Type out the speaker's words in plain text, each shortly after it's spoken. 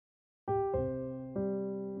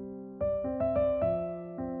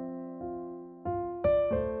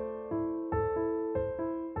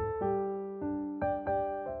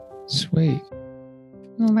Sweet.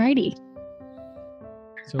 Alrighty.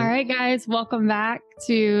 So, All right, guys, welcome back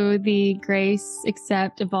to the Grace,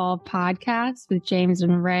 Accept, Evolve podcast with James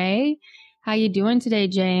and Ray. How you doing today,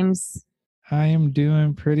 James? I am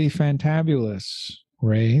doing pretty fantabulous.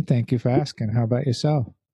 Ray, thank you for asking. How about yourself?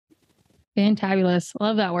 Fantabulous.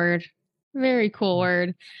 Love that word. Very cool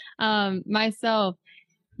word. Myself,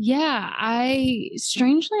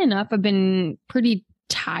 strangely enough, I've been pretty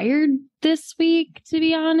tired this week, to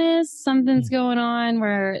be honest. Something's going on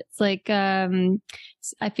where it's like,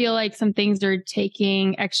 I feel like some things are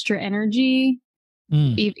taking extra energy,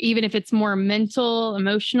 even if it's more mental,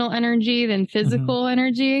 emotional energy than physical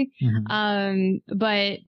energy.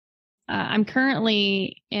 But I'm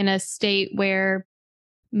currently in a state where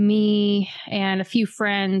me and a few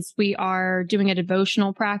friends, we are doing a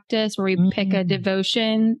devotional practice where we pick a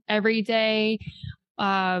devotion every day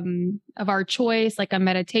of our choice, like a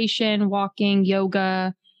meditation, walking,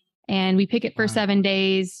 yoga, and we pick it for 7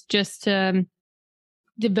 days just to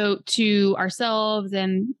devote to ourselves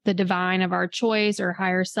and the divine of our choice or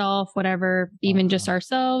higher self, whatever, even just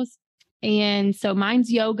ourselves. And so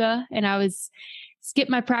mine's yoga, and I skipped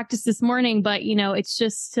my practice this morning, but it's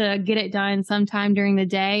just to get it done sometime during the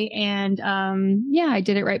day. And I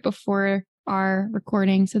did it right before our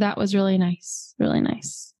recording. So that was really nice. Really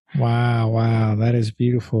nice. Wow. That is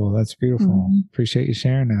beautiful. That's beautiful. Appreciate you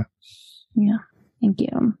sharing that. Yeah. Thank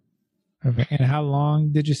you. Okay. And how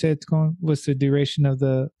long did you say it's going? What's the duration of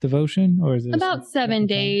the devotion? Or is it about 7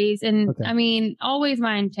 days? And okay. I mean, always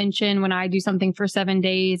my intention when I do something for 7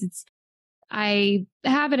 days, I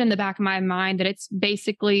have it in the back of my mind that it's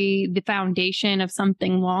basically the foundation of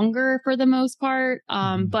something longer for the most part.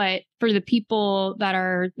 But for the people that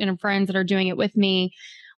are, friends that are doing it with me,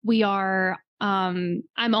 we are, I'm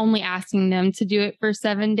only asking them to do it for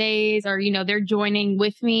 7 days, or, they're joining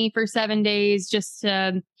with me for 7 days just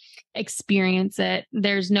to experience it.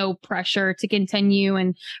 There's no pressure to continue.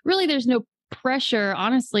 And really, there's no pressure,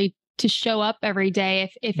 honestly, to show up every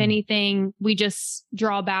day. If anything, we just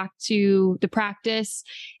draw back to the practice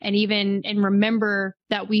and remember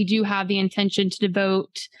that we do have the intention to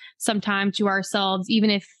devote some time to ourselves, even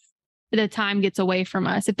if the time gets away from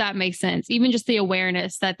us, if that makes sense. Even just the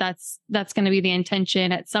awareness that that's going to be the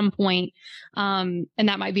intention at some point. And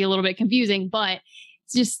that might be a little bit confusing, but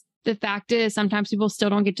it's just the fact is sometimes people still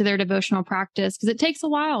don't get to their devotional practice because it takes a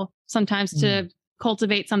while sometimes to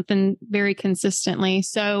cultivate something very consistently.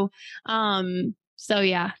 So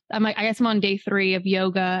yeah, I guess I'm on day 3 of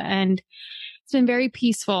yoga, and it's been very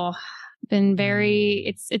peaceful.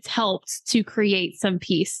 It's helped to create some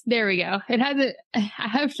peace. There we go. I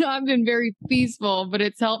have not been very peaceful, but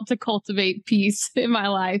it's helped to cultivate peace in my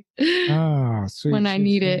life. Sweet, when I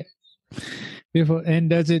need it. Beautiful.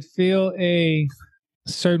 And does it feel a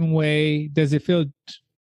certain way? Does it feel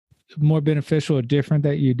more beneficial or different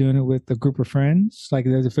that you're doing it with a group of friends? Like,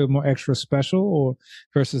 does it feel more extra special, or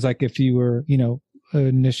versus like if you were,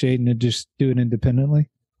 initiating to just do it independently?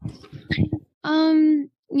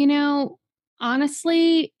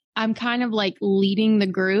 Honestly, I'm kind of like leading the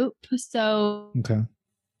group. So okay.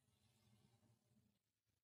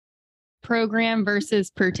 Program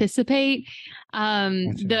versus participate.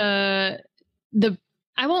 Gotcha.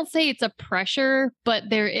 I won't say it's a pressure, but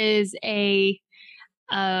there is a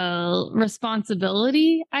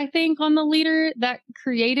responsibility, I think, on the leader that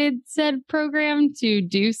created said program to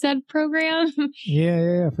do said program.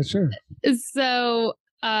 Yeah, for sure. So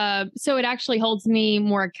it actually holds me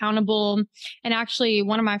more accountable. And actually,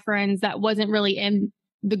 one of my friends that wasn't really in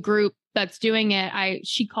the group that's doing it,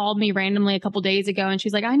 she called me randomly a couple days ago, and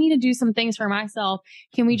she's like, I need to do some things for myself.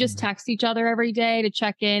 Can we just text each other every day to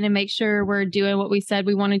check in and make sure we're doing what we said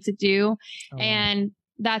we wanted to do? And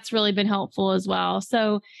that's really been helpful as well.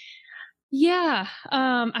 So yeah,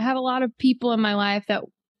 I have a lot of people in my life that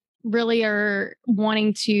really are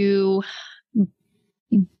wanting to,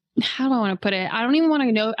 how do I want to put it? I don't even want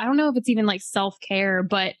to know. I don't know if it's even like self-care,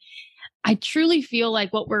 but I truly feel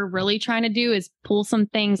like what we're really trying to do is pull some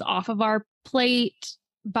things off of our plate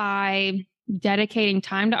by dedicating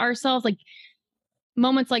time to ourselves. Like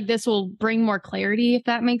moments like this will bring more clarity, if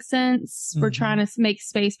that makes sense. We're trying to make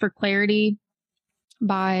space for clarity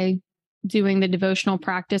by doing the devotional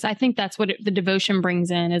practice. I think that's what the devotion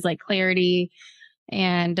brings in, is like clarity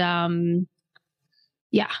and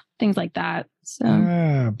things like that.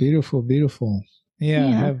 So beautiful. Yeah.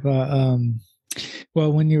 I have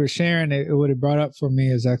well, when you were sharing it, what it brought up for me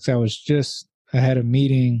is actually I had a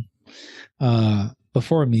meeting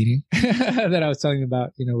before a meeting that I was talking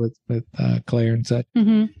about, with Claire and such.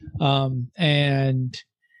 And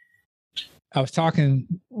I was talking,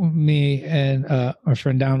 me and our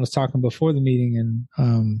friend Don was talking before the meeting,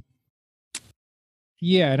 and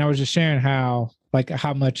Yeah. And I was just sharing how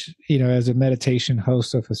much, as a meditation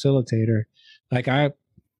host or facilitator, like I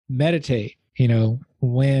meditate,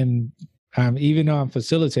 when even though I'm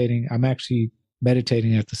facilitating, I'm actually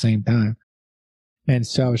meditating at the same time. And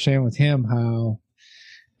so I was sharing with him how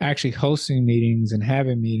actually hosting meetings and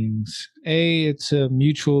having meetings, it's a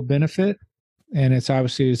mutual benefit. And it's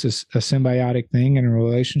obviously a symbiotic thing in a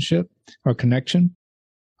relationship or connection.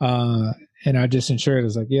 And I just ensured it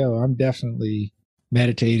was like, yo, I'm definitely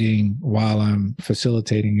meditating while I'm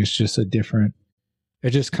facilitating. It's just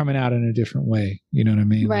it's just coming out in a different way. You know what I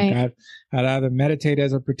mean? Right. Like I'd either meditate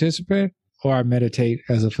as a participant or I meditate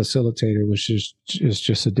as a facilitator, which is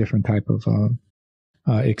just a different type of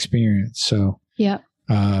experience. So, yeah.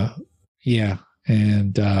 Yeah.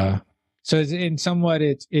 And so in somewhat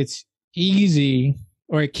it's easy,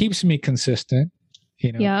 or it keeps me consistent,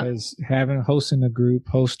 because hosting a group,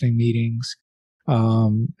 hosting meetings,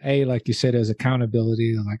 like you said, as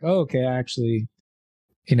accountability, like, oh, okay, I actually,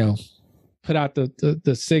 put out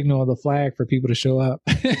the signal, the flag for people to show up.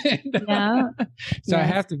 So I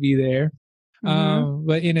have to be there. Mm-hmm.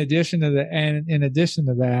 But in addition to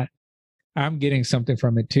that, I'm getting something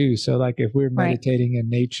from it too. So like if we're meditating in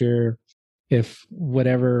nature, if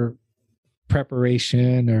whatever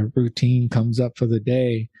preparation or routine comes up for the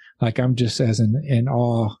day, like I'm just as in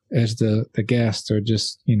awe as the guest, or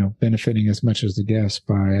just, benefiting as much as the guest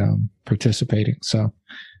by participating. So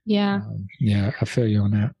I feel you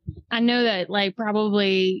on that. I know that like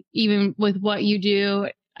probably even with what you do,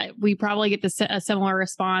 we probably get a similar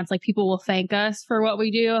response. Like people will thank us for what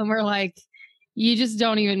we do. And we're like, you just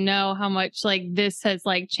don't even know how much like this has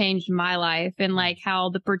like changed my life, and like how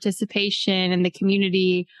the participation and the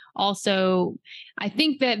community also, I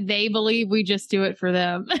think that they believe we just do it for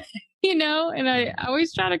them, and I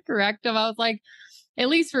always try to correct them. I was like, at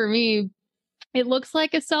least for me, it looks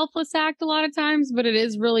like a selfless act a lot of times, but it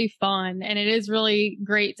is really fun. And it is really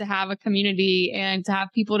great to have a community and to have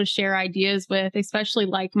people to share ideas with, especially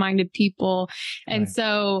like-minded people. And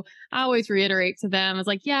so I always reiterate to them, it's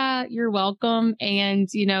like, yeah, you're welcome. And,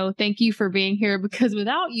 thank you for being here, because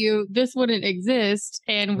without you, this wouldn't exist.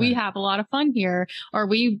 And we have a lot of fun here, or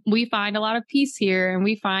we find a lot of peace here, and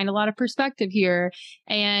we find a lot of perspective here,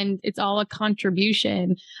 and it's all a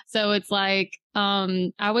contribution. So it's like,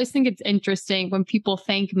 I always think it's interesting when people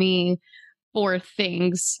thank me for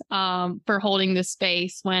things, for holding this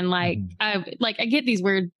space, when I get these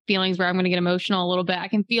weird feelings where I'm going to get emotional a little bit. I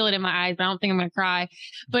can feel it in my eyes, but I don't think I'm going to cry.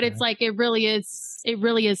 But it's like, it really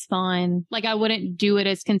is fun. Like I wouldn't do it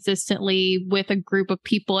as consistently with a group of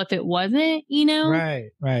people if it wasn't, Right.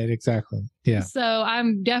 Exactly. Yeah. So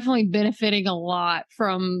I'm definitely benefiting a lot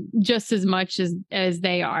from just as much as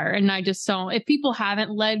they are. And I just don't, if people haven't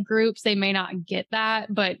led groups, they may not get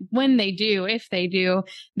that. But when they do, if they do,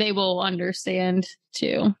 they will understand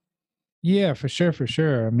too. Yeah, for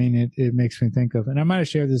sure. I mean, it makes me think of, and I might have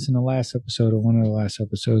shared this in the last episode or one of the last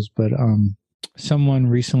episodes, but someone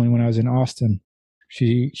recently when I was in Austin,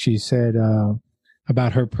 she said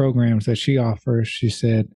about her programs that she offers. She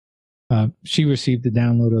said she received the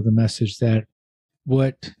download of the message that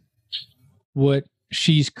what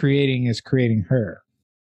she's creating is creating her.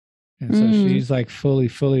 And so she's like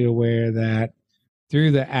fully aware that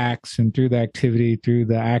through the acts and through the activity, through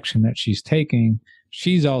the action that she's taking,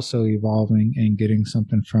 she's also evolving and getting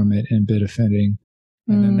something from it and benefiting.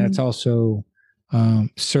 And then that's also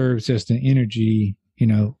serves as the energy,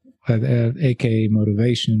 aka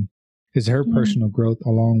motivation, is her personal growth,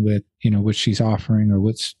 along with, what she's offering, or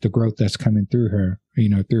what's the growth that's coming through her,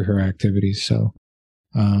 through her activities. So,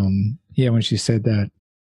 when she said that,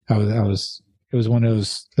 it was one of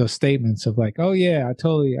those statements of like, oh yeah, I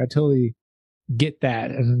totally get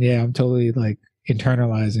that. And yeah, I'm totally like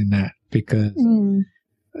internalizing that, because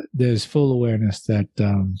there's full awareness that,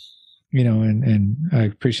 and I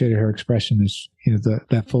appreciated her expression is,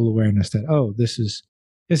 that full awareness that, oh, this is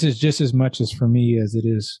just as much as for me as it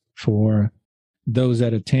is for those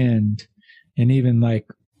that attend. And even like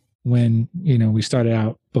when, we started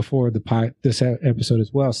out before this episode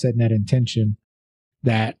as well, setting that intention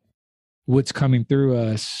that what's coming through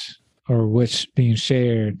us or what's being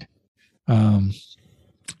shared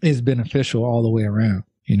is beneficial all the way around.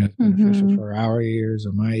 It's beneficial for our ears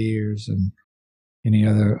or my ears and any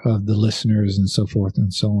other of the listeners and so forth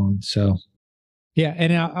and so on. So, yeah.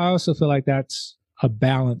 And I also feel like that's a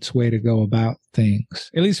balanced way to go about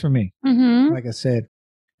things, at least for me. Like I said,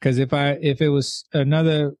 because if it was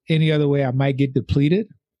any other way, I might get depleted.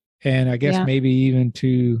 And I guess maybe even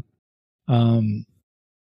to,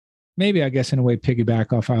 maybe I guess in a way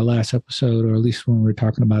piggyback off our last episode, or at least when we were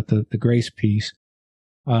talking about the grace piece,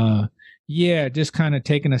 yeah, just kind of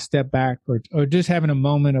taking a step back or just having a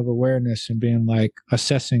moment of awareness and being like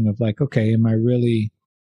assessing of like, okay,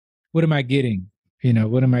 what am I getting?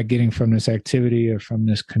 What am I getting from this activity or from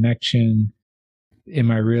this connection?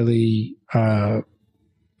 Am I really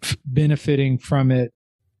benefiting from it?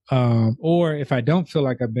 Or if I don't feel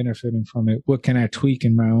like I'm benefiting from it, what can I tweak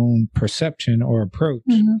in my own perception or approach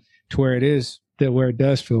to where it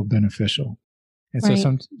does feel beneficial? And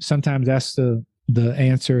so sometimes that's the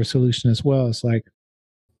answer or solution as well. It's like,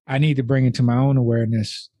 I need to bring into my own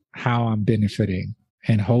awareness how I'm benefiting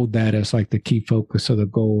and hold that as like the key focus or the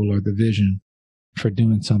goal or the vision for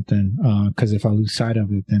doing something. Because if I lose sight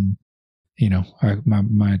of it, then,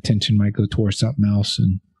 my attention might go towards something else.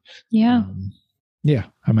 And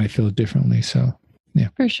I might feel differently. So, yeah.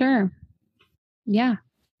 For sure. Yeah.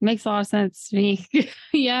 Makes a lot of sense to me.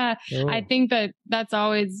 Yeah. Oh. I think that's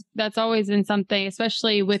always been something,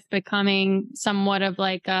 especially with becoming somewhat of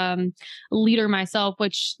like a leader myself,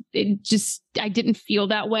 which I didn't feel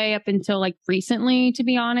that way up until like recently, to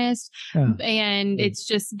be honest. And it's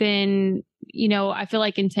just been, I feel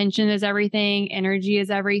like intention is everything. Energy is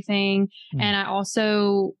everything. And I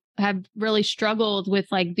also have really struggled with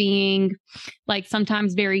like being like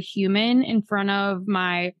sometimes very human in front of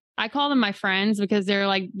I call them my friends because they're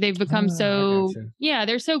like, they've become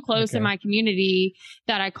they're so close in my community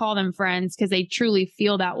that I call them friends because they truly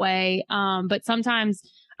feel that way. But sometimes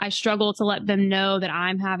I struggle to let them know that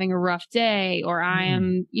I'm having a rough day or I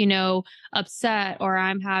am, upset or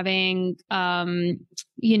I'm having,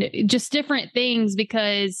 just different things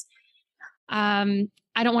because,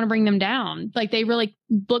 I don't want to bring them down. Like they really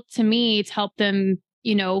look to me to help them,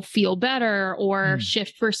 feel better or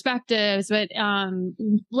shift perspectives. But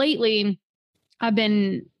lately I've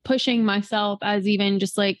been pushing myself as even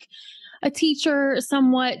just like a teacher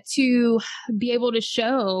somewhat to be able to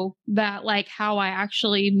show that like how I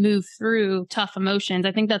actually move through tough emotions.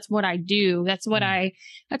 I think that's what I do. That's what I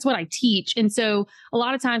teach. And so a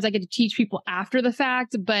lot of times I get to teach people after the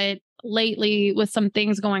fact, but lately with some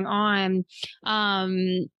things going on,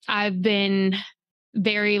 I've been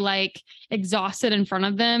very like exhausted in front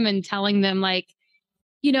of them and telling them like,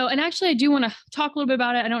 and actually I do want to talk a little bit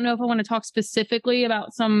about it. I don't know if I want to talk specifically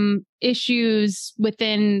about some issues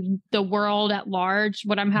within the world at large,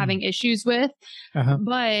 what I'm having issues with,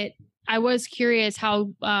 but I was curious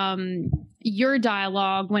how, your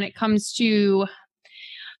dialogue when it comes to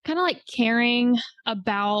kind of like caring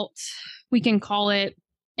about, we can call it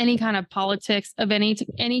any kind of politics of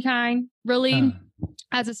any kind, really,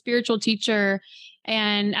 as a spiritual teacher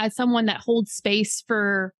and as someone that holds space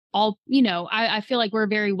for all, I feel like we're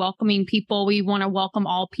very welcoming people. We want to welcome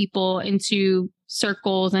all people into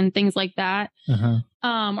circles and things like that.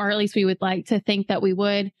 Or at least we would like to think that we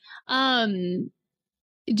would. Do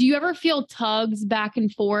you ever feel tugs back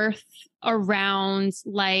and forth around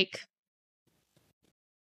like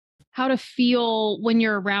how to feel when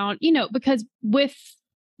you're around, because with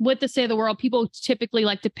the state of the world, people typically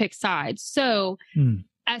like to pick sides. So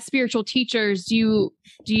as spiritual teachers, do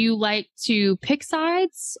you like to pick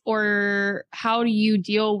sides or how do you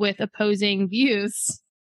deal with opposing views?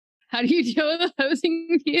 How do you deal with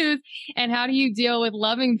opposing views and how do you deal with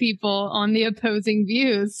loving people on the opposing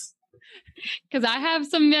views? Because I have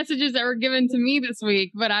some messages that were given to me this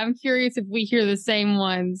week, but I'm curious if we hear the same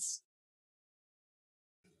ones.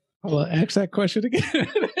 Well, ask that question again.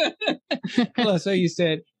 Hello. So you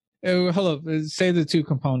said, hello. Say the two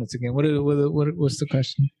components again. What's the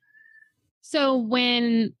question? So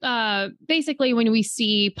when, basically when we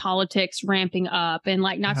see politics ramping up and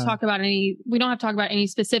like not to talk about we don't have to talk about any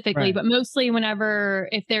specifically, but mostly whenever,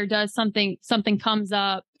 if there does something comes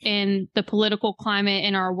up in the political climate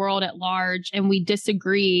in our world at large and we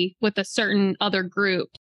disagree with a certain other group,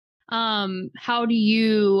 how do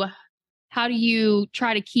you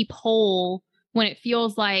try to keep whole when it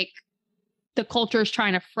feels like the culture is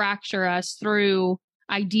trying to fracture us through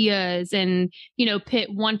ideas and, pit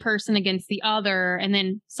one person against the other. And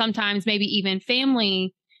then sometimes maybe even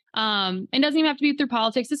family. It doesn't even have to be through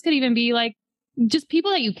politics. This could even be like just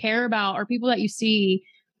people that you care about or people that you see,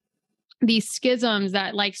 these schisms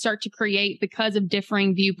that like start to create because of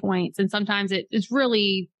differing viewpoints. And sometimes it is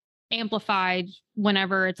really amplified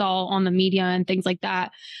whenever it's all on the media and things like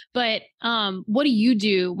that. But what do you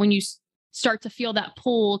do when you start to feel that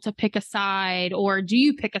pull to pick a side, or do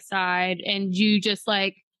you pick a side and you just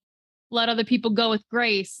like let other people go with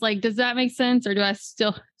grace? Like, does that make sense? Or do I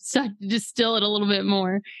still distill it a little bit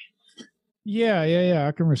more? Yeah.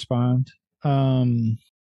 I can respond. So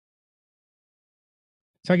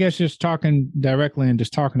I guess just talking directly and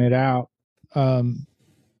just talking it out.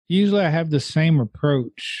 Usually I have the same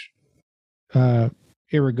approach,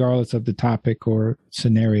 irregardless of the topic or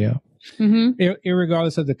scenario,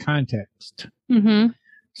 irregardless of the context.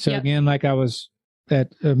 So again, like I was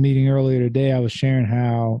at a meeting earlier today, I was sharing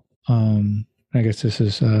how, I guess this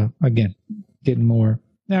is, again, getting more,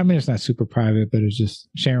 I mean, it's not super private, but it's just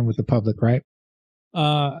sharing with the public, right?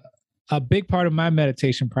 A big part of my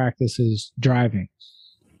meditation practice is driving.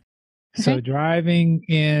 Okay. So driving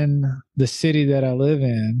in the city that I live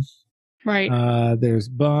in, right? There's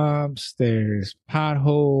bumps, there's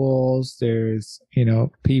potholes, there's,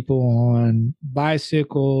 people on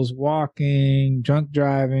bicycles, walking, drunk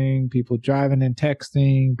driving, people driving and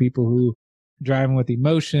texting, people who driving with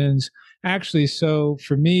emotions. Actually, so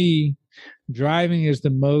for me, driving is the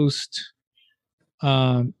most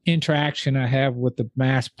interaction I have with the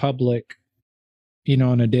mass public,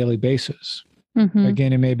 on a daily basis.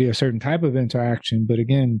 Again, it may be a certain type of interaction, but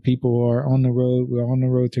again, people are on the road. We're on the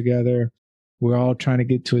road together. We're all trying to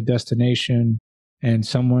get to a destination, and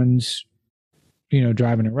someone's,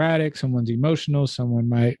 driving erratic. Someone's emotional. Someone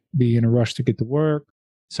might be in a rush to get to work.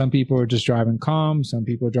 Some people are just driving calm. Some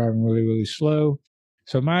people are driving really, really slow.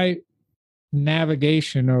 So my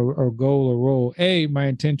navigation or goal or role, my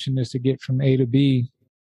intention is to get from A to B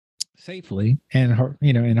safely and,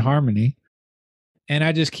 in harmony. And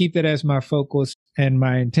I just keep that as my focus and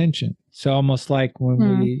my intention. So almost like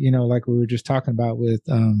when we, like we were just talking about with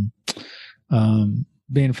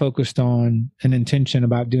being focused on an intention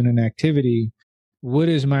about doing an activity, what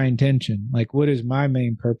is my intention? Like, what is my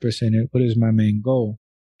main purpose in it? What is my main goal?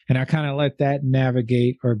 And I kind of let that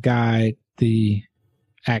navigate or guide the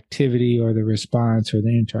activity or the response or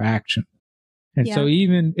the interaction. And so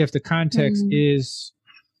even if the context is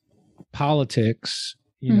politics,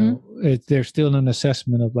 there's still an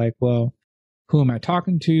assessment of like, well, who am I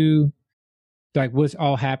talking to? Like, what's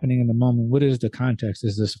all happening in the moment? What is the context?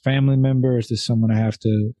 Is this a family member? Is this someone I have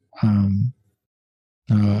to,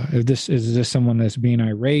 is this someone that's being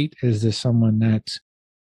irate? Is this someone that's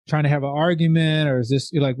trying to have an argument? Or is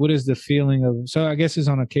this like, what is the feeling of, so I guess it's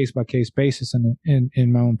on a case by case basis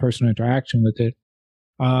in my own personal interaction with it.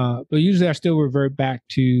 But usually I still revert back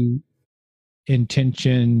to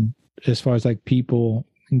intention as far as like people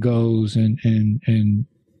goes and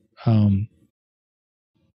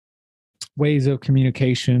ways of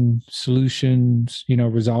communication, solutions,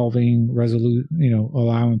 resolving,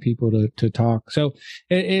 allowing people to talk. So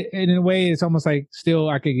in a way, it's almost like still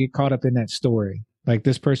I could get caught up in that story. Like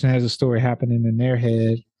this person has a story happening in their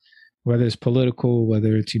head, whether it's political,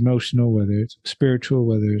 whether it's emotional, whether it's spiritual,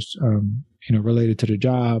 whether it's, related to the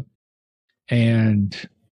job, and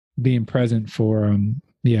being present for,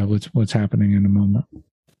 what's happening in the moment.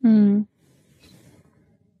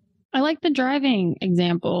 I like the driving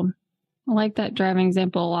example. I like that driving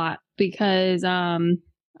example a lot because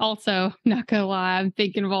also, not gonna lie, I'm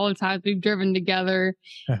thinking of all the times we've driven together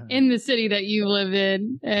in the city that you live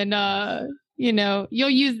in. And you'll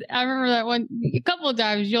use, I remember that one a couple of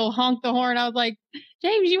times you'll honk the horn. I was like,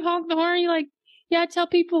 James, you honk the horn? You're like, yeah, tell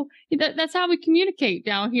people that's how we communicate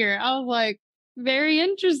down here. I was like, very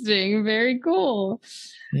interesting, very cool.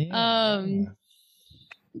 Yeah.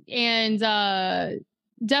 And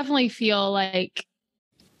definitely feel like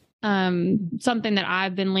something that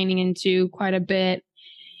I've been leaning into quite a bit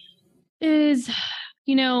is,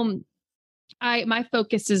 my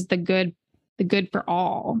focus is the good for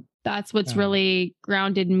all. That's what's really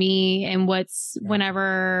grounded me, and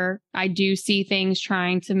whenever I do see things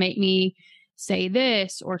trying to make me say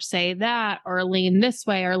this or say that or lean this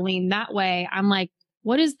way or lean that way, I'm like,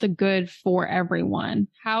 what is the good for everyone?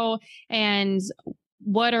 How and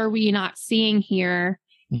what are we not seeing here?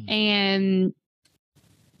 And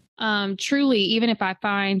truly, even if I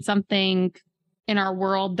find something in our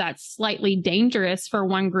world that's slightly dangerous for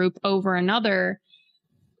one group over another,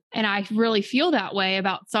 and I really feel that way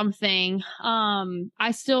about something,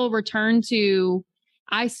 I still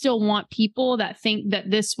want people that think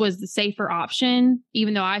that this was the safer option.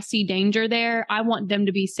 Even though I see danger there, I want them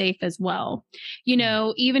to be safe as well.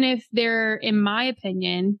 Even if they're, in my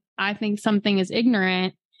opinion, I think something is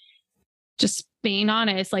ignorant, just being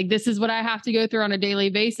honest, like this is what I have to go through on a daily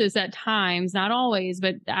basis at times, not always,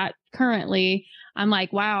 but currently I'm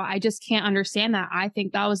like, wow, I just can't understand that. I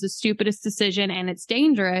think that was the stupidest decision and it's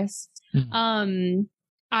dangerous.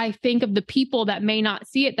 I think of the people that may not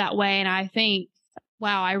see it that way. And I think,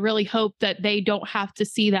 wow, I really hope that they don't have to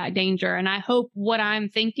see that danger. And I hope what I'm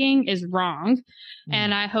thinking is wrong.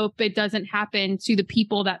 And I hope it doesn't happen to the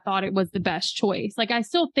people that thought it was the best choice. Like I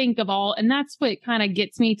still think of all, and that's what kind of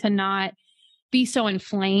gets me to not be so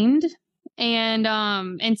inflamed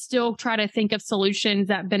and still try to think of solutions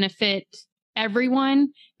that benefit everyone.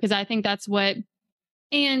 Because I think that's what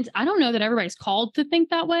And I don't know that everybody's called to think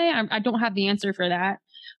that way. I don't have the answer for that,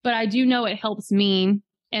 but I do know it helps me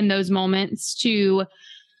in those moments to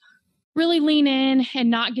really lean in and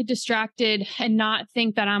not get distracted and not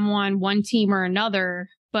think that I'm on one team or another,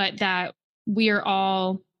 but that we are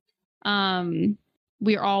all one,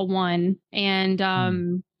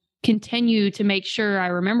 and continue to make sure I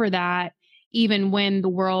remember that even when the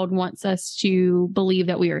world wants us to believe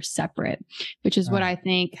that we are separate, which is what I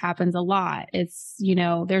think happens a lot. It's,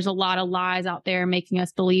 there's a lot of lies out there making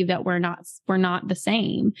us believe that we're not the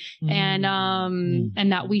same, and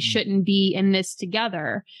that we shouldn't be in this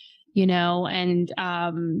together, and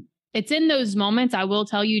it's in those moments, I will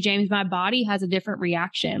tell you, James, my body has a different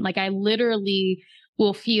reaction. Like I literally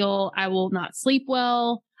will feel, I will not sleep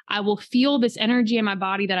well. I will feel this energy in my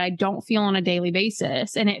body that I don't feel on a daily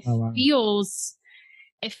basis. And it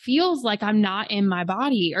feels like I'm not in my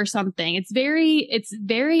body or something. It's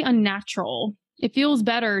very unnatural. It feels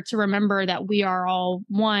better to remember that we are all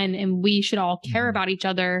one and we should all care about each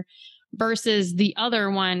other versus the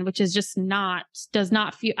other one, which is just does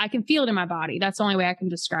not feel, I can feel it in my body. That's the only way I can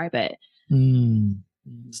describe it.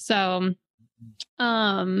 So,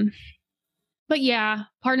 but yeah,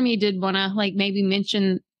 part of me did want to maybe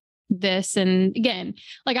mention this. And again,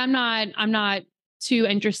 I'm not too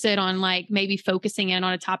interested on maybe focusing in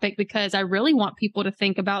on a topic, because I really want people to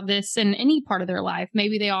think about this in any part of their life.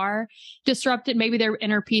 Maybe they are disrupted. Maybe their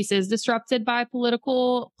inner peace is disrupted by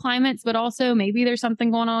political climates, but also maybe there's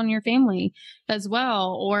something going on in your family as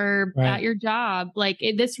well, or at your job.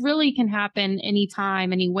 This really can happen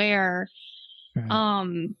anytime, anywhere.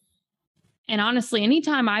 And honestly,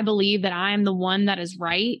 anytime I believe that I am the one that is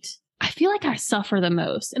right, I feel like I suffer the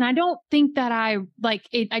most. And I don't think that I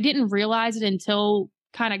didn't realize it until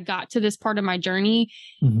kind of got to this part of my journey,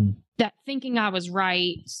 that thinking I was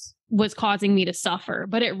right was causing me to suffer,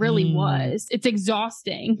 but it really was. It's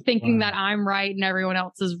exhausting thinking that I'm right and everyone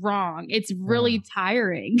else is wrong. It's really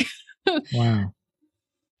tiring. Wow.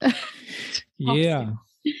 Yeah.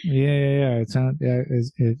 It sounds,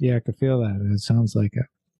 I could feel that. It sounds like it.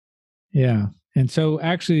 Yeah. And so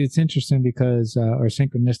actually it's interesting because, or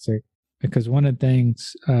synchronistic, because one of the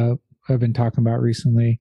things I've been talking about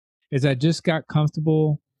recently is I just got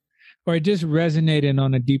comfortable, or it just resonated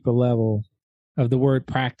on a deeper level of the word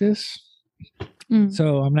practice.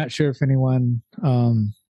 So I'm not sure if anyone,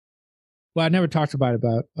 I never talked about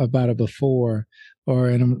it before,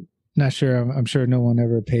 and I'm not sure, I'm sure no one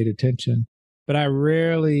ever paid attention, but I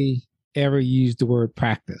rarely ever used the word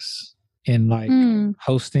practice in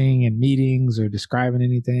hosting and meetings or describing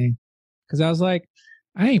anything. Cause I was like,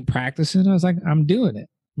 I ain't practicing. I was like, I'm doing it.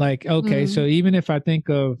 Okay. So even if I think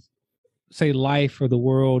of, say, life or the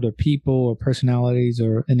world or people or personalities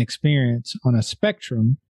or an experience on a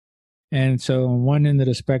spectrum. And so on one end of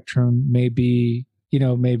the spectrum may be,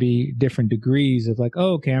 maybe different degrees of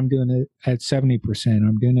okay, I'm doing it at 70%,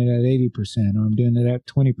 I'm doing it at 80%, or I'm doing it at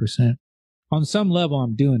 20%. On some level,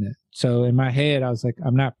 I'm doing it. So in my head, I was like,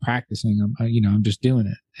 I'm not practicing. I'm just doing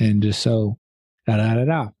it. And just so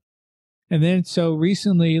da. And then so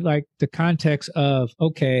recently, the context of,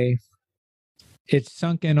 okay, it's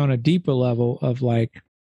sunk in on a deeper level of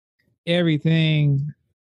everything,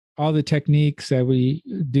 all the techniques that we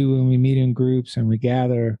do when we meet in groups and we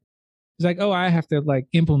gather. It's I have to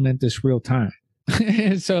implement this real time.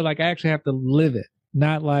 And so I actually have to live it,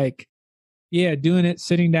 not doing it,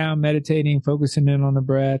 sitting down, meditating, focusing in on the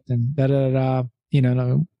breath and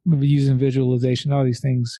using visualization, all these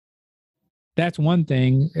things. That's one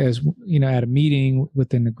thing, as at a meeting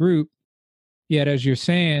within the group. Yet, as you're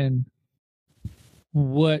saying,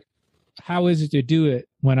 how is it to do it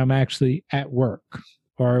when I'm actually at work,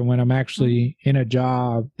 or when I'm actually in a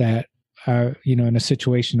job that, in a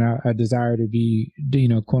situation I desire to be,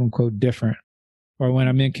 quote unquote, different, or when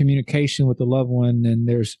I'm in communication with a loved one and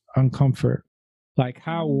there's uncomfort.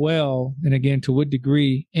 How well, and again, to what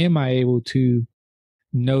degree am I able to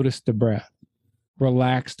notice the breath,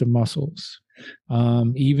 relax the muscles?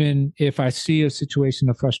 Even if I see a situation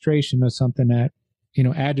of frustration or something that,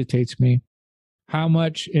 agitates me, how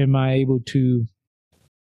much am I able to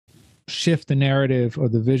shift the narrative or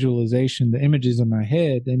the visualization, the images in my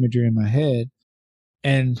head, the imagery in my head,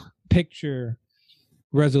 and picture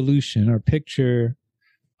resolution, or picture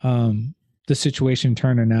the situation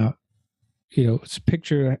turning out,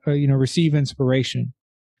 picture, receive inspiration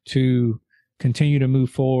to continue to move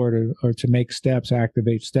forward, or to make steps,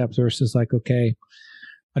 activate steps, versus okay,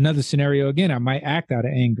 another scenario, again, I might act out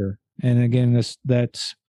of anger. And again,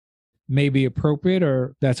 that's maybe appropriate,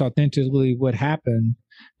 or that's authentically what happened.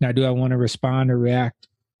 Now, do I want to respond or react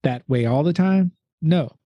that way all the time?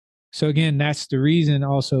 No. So again, that's the reason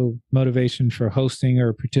also motivation for hosting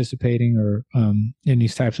or participating or in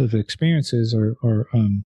these types of experiences or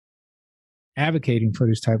advocating for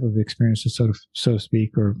this type of experiences, so to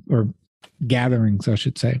speak, or gatherings, I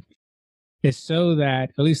should say. It's so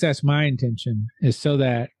that, at least that's my intention, is so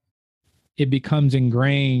that it becomes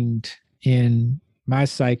ingrained in my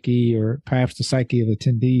psyche or perhaps the psyche of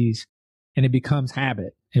attendees, and it becomes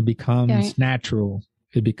habit. It becomes natural.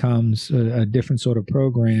 It becomes a different sort of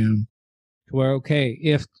program where, okay,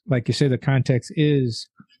 if, like you say, the context is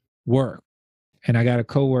work and I got a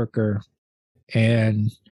coworker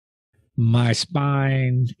and my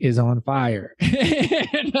spine is on fire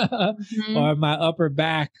or my upper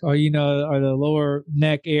back or, or the lower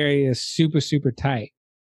neck area is super, super tight.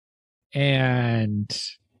 And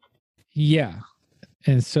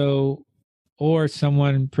and so, or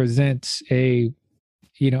someone presents a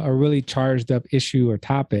really charged up issue or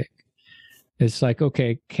topic. It's like,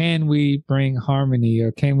 okay, can we bring harmony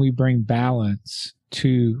or can we bring balance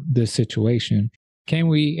to the situation? Can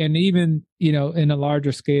we, and even, in a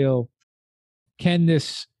larger scale, can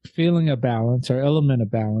this feeling of balance or element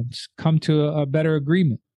of balance come to a better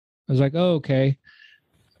agreement? I was like, oh, okay,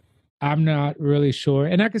 I'm not really sure.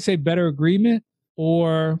 And I could say better agreement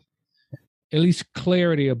or at least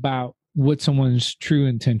clarity about what someone's true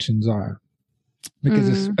intentions are. Because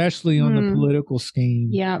especially on the political scheme,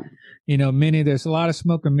 there's a lot of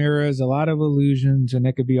smoke and mirrors, a lot of illusions, and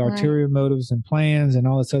there could be ulterior motives and plans and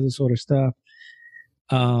all this other sort of stuff.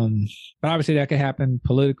 But obviously that could happen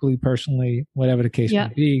politically, personally, whatever the case may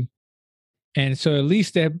be. And so at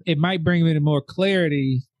least it might bring me to more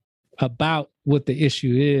clarity about what the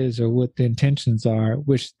issue is or what the intentions are,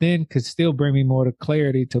 which then could still bring me more to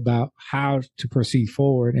clarity about how to proceed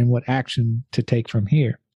forward and what action to take from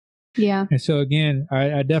here. Yeah. And so again,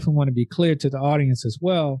 I definitely want to be clear to the audience as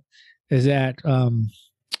well, is that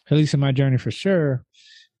at least in my journey for sure,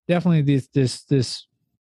 definitely this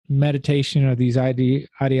meditation or these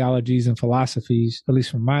ideologies and philosophies, at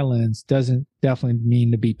least from my lens, doesn't definitely mean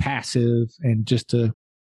to be passive and just to,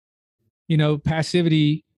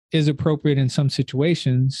 passivity is appropriate in some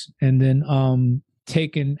situations, and then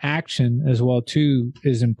taking action as well too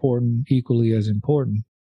is important, equally as important.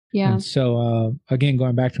 Yeah. And so, again,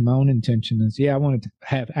 going back to my own intention is, I wanted to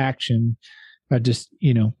have action. I just,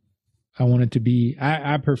 I wanted to be,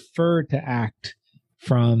 I prefer to act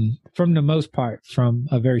from the most part, from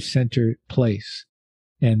a very centered place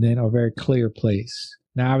and then a very clear place.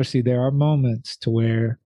 Now, obviously there are moments to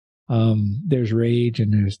where, there's rage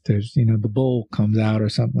and there's, the bull comes out or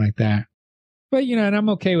something like that. But, and I'm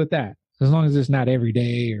okay with that as long as it's not every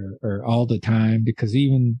day or all the time, because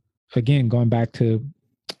even, again, going back to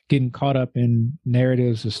getting caught up in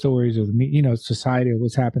narratives or stories of the society or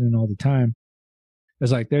what's happening all the time.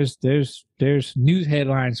 It's like there's news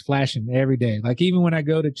headlines flashing every day. Like even when I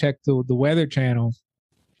go to check the Weather Channel,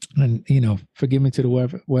 and forgive me to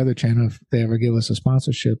the Weather Channel if they ever give us a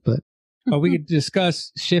sponsorship, but we could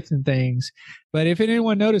discuss shifting things. But if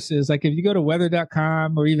anyone notices, like if you go to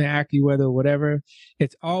weather.com or even AccuWeather or whatever,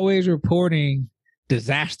 it's always reporting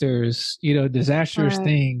disastrous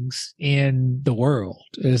things in the world.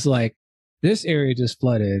 It's like this area just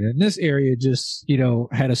flooded and this area just,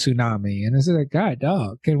 had a tsunami. And it's like, God,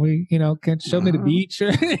 dog, can we, can show me the beach?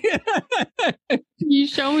 You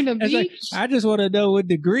show me the beach? Like, I just want to know what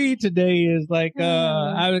degree today is, like,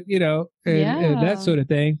 and that sort of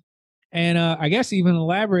thing. And I guess even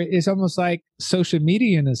elaborate, it's almost like social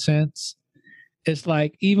media in a sense. It's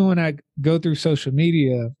like, even when I go through social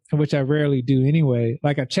media, which I rarely do anyway,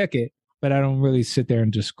 like I check it, but I don't really sit there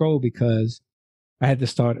and just scroll because I had to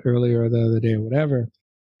start earlier the other day or whatever.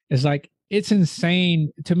 It's like, it's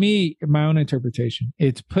insane to me, my own interpretation.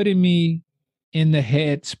 It's putting me in the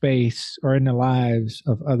head space or in the lives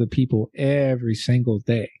of other people every single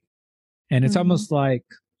day. And it's almost like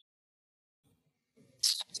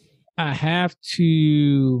I have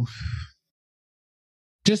to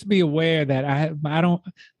just be aware that I don't,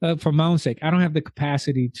 for my own sake, I don't have the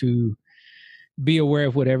capacity to be aware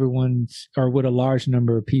of what everyone's or what a large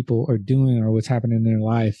number of people are doing or what's happening in their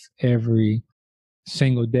life every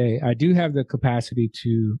single day. I do have the capacity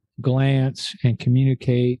to glance and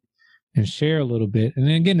communicate and share a little bit. And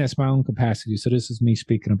then again, that's my own capacity. So this is me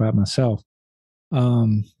speaking about myself.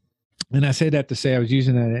 And I say that to say I was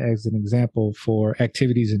using that as an example for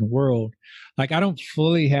activities in the world. Like I don't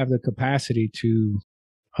fully have the capacity to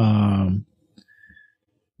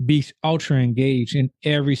be ultra engaged in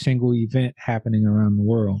every single event happening around the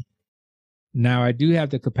world. Now, I do have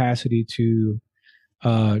the capacity to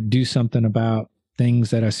do something about things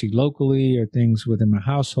that I see locally or things within my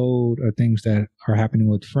household or things that are happening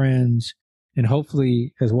with friends. and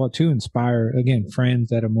hopefully as well to inspire, again, friends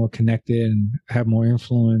that are more connected and have more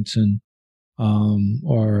influence and,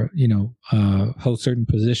 or, hold certain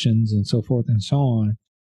positions and so forth and so on.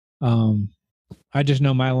 I just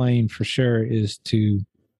know my lane for sure is to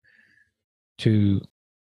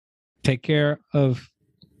take care of,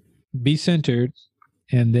 be centered,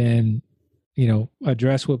 and then,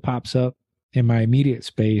 address what pops up in my immediate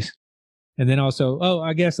space. And then also,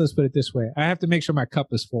 I guess let's put it this way. I have to make sure my cup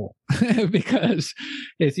is full because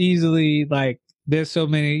it's easily like, there's so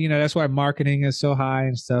many, that's why marketing is so high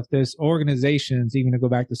and stuff. There's organizations, even to go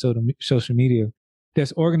back to social media,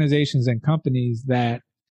 there's organizations and companies that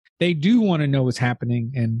they do want to know what's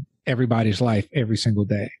happening in everybody's life every single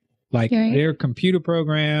day. Like their computer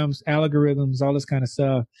programs, algorithms, all this kind of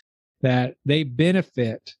stuff, that they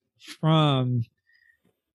benefit from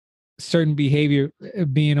certain behavior,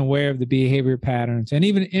 being aware of the behavior patterns, and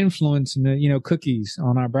even influencing the, cookies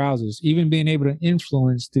on our browsers, even being able to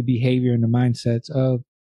influence the behavior and the mindsets of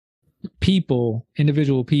people,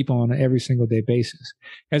 individual people on an every single day basis.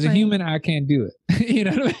 As a human, I can't do it. You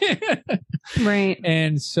know what I mean? Right.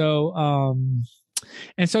 And so,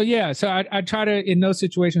 yeah, so I try to, in those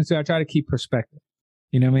situations, I try to keep perspective.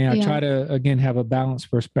 You know what I mean? I try to, again, have a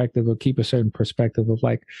balanced perspective, or keep a certain perspective of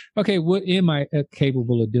like, okay, what am I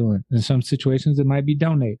capable of doing? In some situations, it might be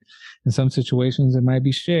donate. In some situations, it might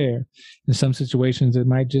be share. In some situations, it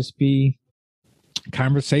might just be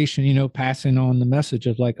conversation, passing on the message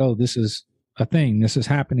of like, oh, this is a thing. This is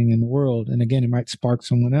happening in the world. And again, it might spark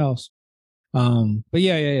someone else. But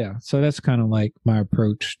yeah. So that's kind of like my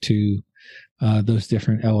approach to those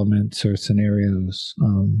different elements or scenarios.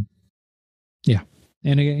 Yeah.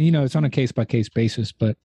 And again, it's on a case by case basis,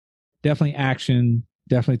 but definitely action,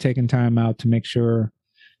 definitely taking time out to make sure,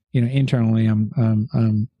 internally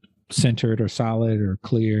I'm centered or solid or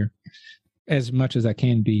clear as much as I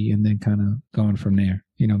can be, and then kind of going from there,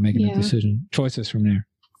 making a decision, choices from there.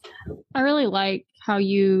 I really like how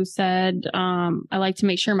you said, I like to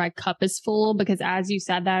make sure my cup is full, because as you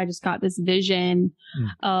said that, I just got this vision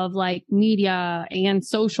of like media and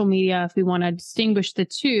social media, if we want to distinguish the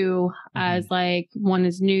two, as like one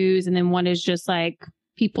is news and then one is just like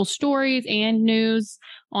people's stories and news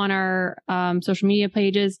on our social media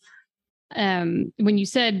pages. When you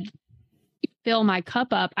said fill my cup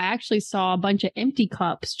up, I actually saw a bunch of empty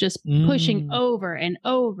cups just pushing over and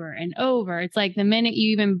over and over. It's like the minute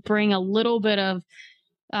you even bring a little bit of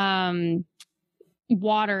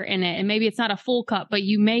water in it, and maybe it's not a full cup, but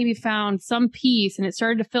you maybe found some piece and it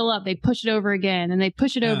started to fill up, they push it over again and they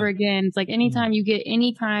push it over again. It's like anytime you get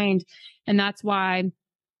any kind, and that's why,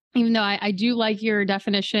 even though I do like your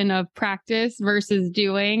definition of practice versus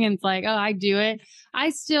doing, and it's like, oh, I do it, I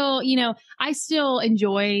still, I still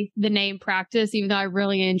enjoy the name practice, even though I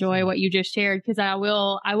really enjoy what you just shared, because I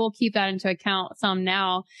will keep that into account some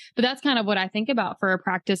now. But that's kind of what I think about for a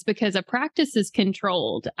practice, because a practice is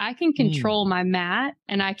controlled. I can control my mat,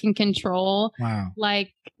 and I can control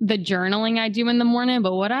like the journaling I do in the morning.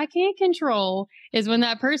 But what I can't control is when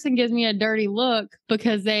that person gives me a dirty look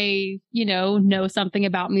because they, know something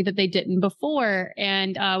about me that they didn't before.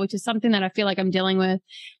 And which is something that I feel like I'm dealing with.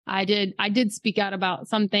 I did speak out about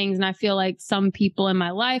some things, and I feel like some people in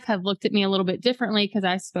my life have looked at me a little bit differently because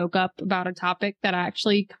I spoke up about a topic that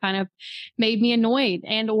actually kind of made me annoyed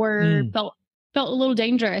and or felt a little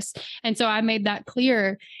dangerous. And so I made that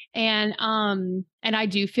clear. And I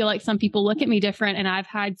do feel like some people look at me different, and I've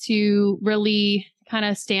had to really kind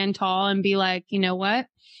of stand tall and be like, you know what?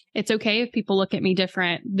 It's okay if people look at me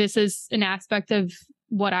different. This is an aspect of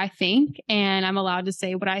what I think, and I'm allowed to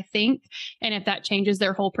say what I think. And if that changes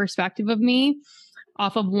their whole perspective of me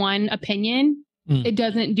off of one opinion, it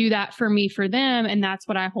doesn't do that for me, for them. And that's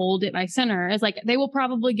what I hold at my center. It's like, they will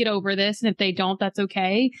probably get over this. And if they don't, that's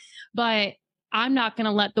okay. But I'm not going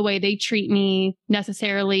to let the way they treat me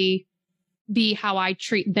necessarily be how I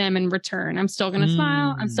treat them in return. I'm still going to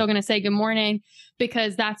smile. I'm still going to say good morning,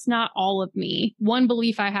 because that's not all of me. One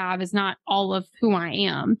belief I have is not all of who I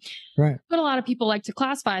am. Right. But a lot of people like to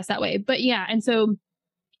classify us that way. But yeah. And so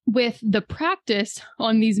with the practice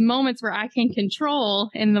on these moments where I can control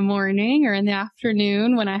in the morning or in the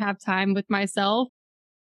afternoon when I have time with myself,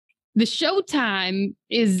 the showtime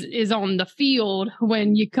is on the field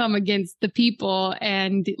when you come against the people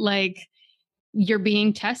and like, you're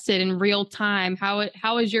being tested in real time.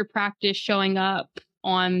 How is your practice showing up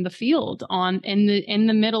on the field, in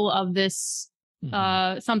the middle of this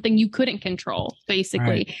something you couldn't control, basically?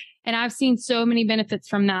 Right. And I've seen so many benefits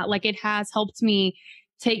from that. Like, it has helped me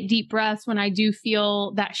take deep breaths when I do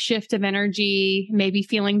feel that shift of energy, maybe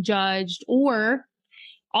feeling judged, or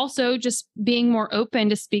also just being more open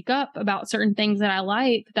to speak up about certain things that I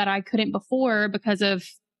like that I couldn't before because of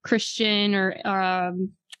Christian or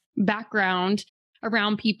background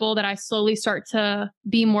around people, that I slowly start to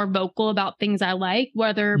be more vocal about things I like,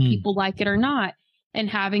 whether people like it or not, and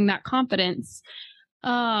having that confidence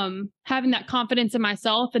in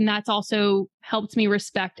myself. And that's also helped me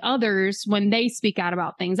respect others when they speak out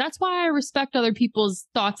about things. That's why I respect other people's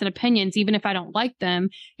thoughts and opinions, even if I don't like them,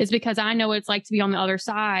 is because I know what it's like to be on the other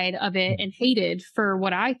side of it and hated for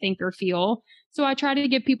what I think or feel. So I try to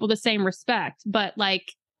give people the same respect. But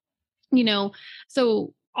like,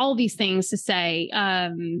 so all these things to say,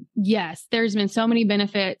 yes, there's been so many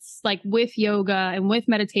benefits, like with yoga and with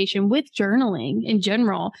meditation, with journaling in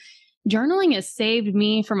general. Journaling has saved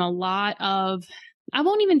me from a lot of, I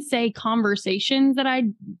won't even say conversations that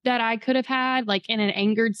I could have had like in an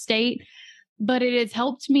angered state, but it has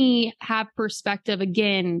helped me have perspective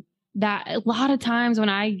again, that a lot of times when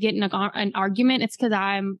I get in an argument, it's because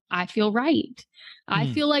I feel right. I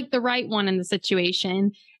feel like the right one in the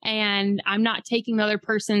situation, and I'm not taking the other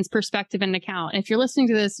person's perspective into account. And if you're listening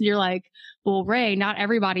to this, you're like, well, Ray, not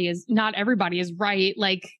everybody is right.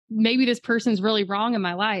 Like maybe this person's really wrong in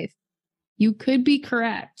my life. You could be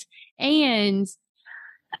correct. And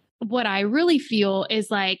what I really feel is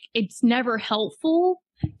like, it's never helpful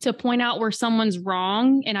to point out where someone's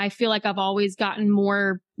wrong. And I feel like I've always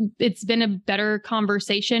it's been a better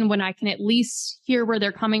conversation when I can at least hear where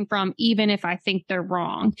they're coming from, even if I think they're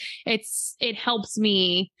wrong. It helps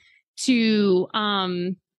me to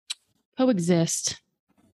coexist.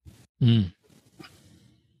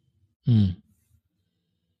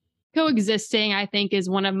 Coexisting, I think, is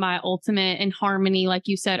one of my ultimate, in harmony, like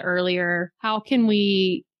you said earlier. How can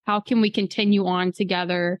we continue on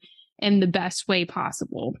together in the best way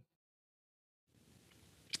possible?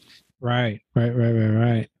 Right.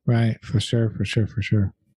 For sure.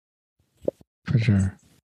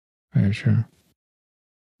 Very sure.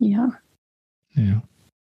 Yeah.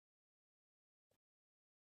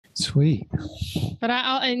 Sweet. But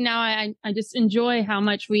I just enjoy how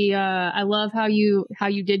much I love how you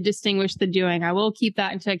did distinguish the doing. I will keep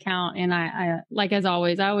that into account. And I like, as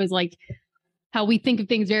always, I always like how we think of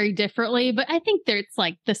things very differently, but I think it's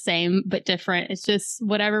like the same, but different. It's just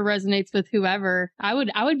whatever resonates with whoever. I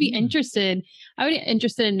would be interested. I would be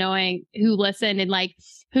interested in knowing who listened and like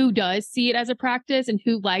who does see it as a practice and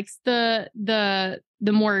who likes the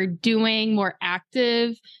more doing, more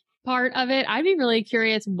active part of it. I'd be really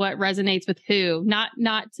curious what resonates with who, not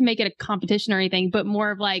to make it a competition or anything, but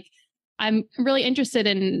more of like, I'm really interested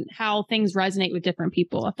in how things resonate with different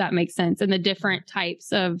people, if that makes sense, and the different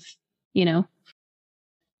types of,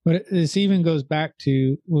 But this even goes back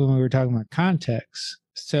to when we were talking about context.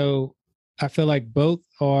 So I feel like both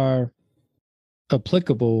are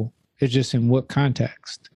applicable. It's just in what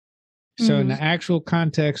context. So in the actual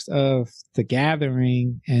context of the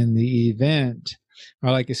gathering and the event,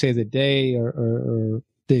 or like you say, the day or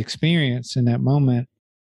the experience in that moment,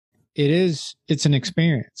 it's an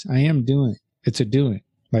experience. I am doing. It's a doing.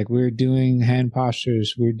 Like we're doing hand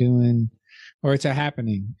postures, or it's a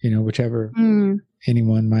happening, whichever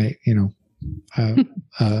anyone might,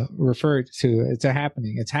 refer to. It's a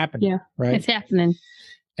happening. It's happening. Yeah. Right. It's happening.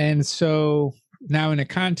 And so now in the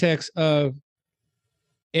context of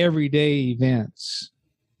everyday events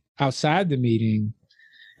outside the meeting,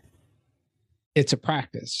 it's a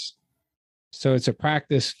practice. So it's a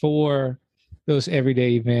practice for those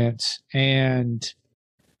everyday events and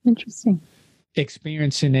interesting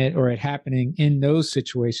experiencing it or it happening in those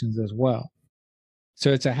situations as well.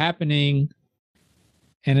 So it's a happening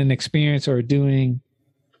and an experience or a doing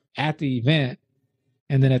at the event.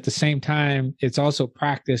 And then at the same time, it's also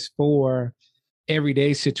practice for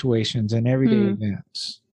everyday situations and everyday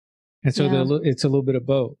events. And so it's a little bit of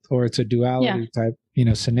both, or it's a duality type,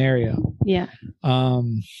 scenario. Yeah.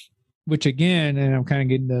 Which again, and I'm kind of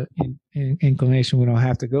getting the inclination, we don't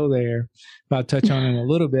have to go there, but I'll touch on it a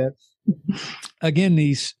little bit. Again,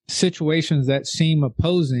 these situations that seem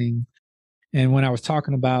opposing. And when I was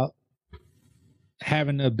talking about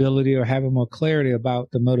having the ability or having more clarity about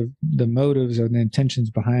the motives or the intentions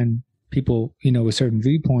behind people, with certain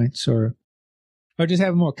viewpoints or just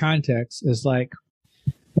having more context, is like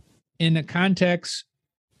in the context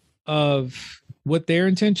of what their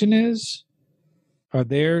intention is or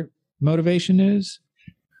their motivation is,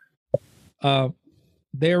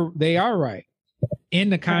 they are right in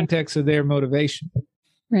the context of their motivation.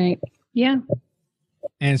 Right. Yeah.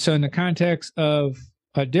 And so in the context of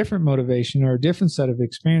a different motivation or a different set of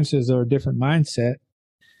experiences or a different mindset,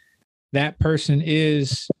 that person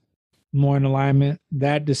is more in alignment,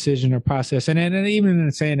 that decision or process. And even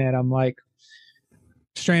in saying that, I'm like,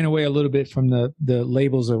 straying away a little bit from the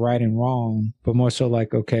labels of right and wrong, but more so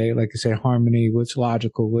like, okay, like I said, harmony, what's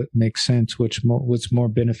logical, what makes sense, what's more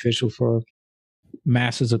beneficial for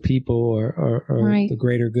masses of people or right. the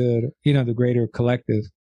greater good, the greater collective.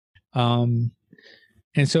 And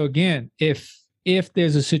so again, if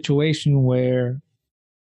there's a situation where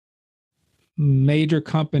major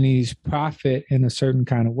companies profit in a certain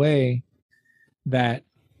kind of way that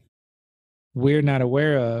we're not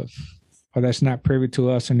aware of, or that's not privy to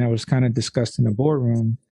us, and that was kind of discussed in the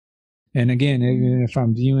boardroom. And again, even if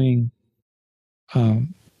I'm viewing,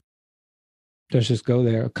 let's just go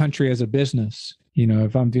there, a country as a business,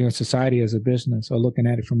 if I'm viewing society as a business or looking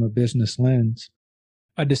at it from a business lens,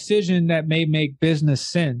 a decision that may make business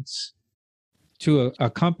sense to a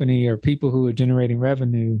company or people who are generating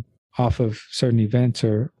revenue off of certain events,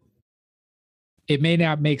 or it may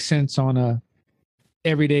not make sense on a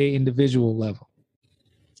everyday individual level.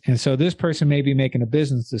 And so this person may be making a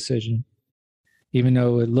business decision, even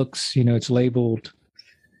though it looks, it's labeled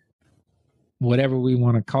whatever we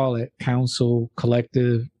want to call it, council,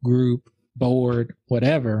 collective, group, board,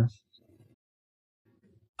 whatever.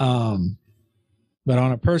 But on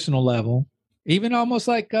a personal level, even almost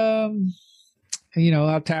like, I'll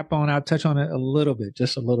touch on it a little bit,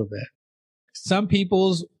 just a little bit. Some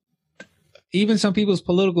people's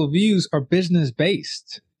political views are business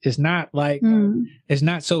based. It's not like, it's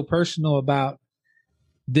not so personal about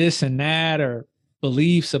this and that or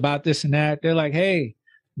beliefs about this and that. They're like, hey,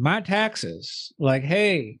 my taxes, like,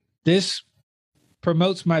 hey, this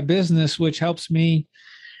promotes my business, which helps me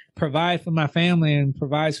provide for my family and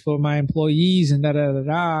provides for my employees and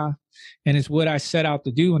and it's what I set out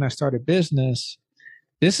to do when I started business.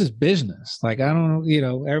 This is business. Like, I don't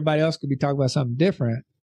know, everybody else could be talking about something different,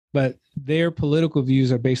 but their political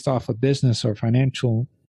views are based off of business or financial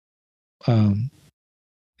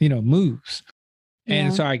moves. Yeah.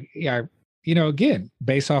 And so I, again,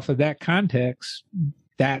 based off of that context,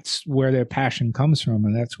 that's where their passion comes from,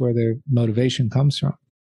 and that's where their motivation comes from.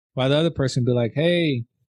 While the other person be like, hey,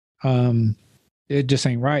 it just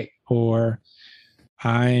ain't right, or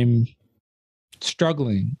I'm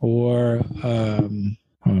struggling, or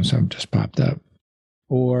something just popped up,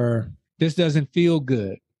 or this doesn't feel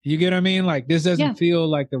good. You get what I mean? Like, this doesn't feel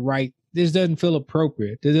like this doesn't feel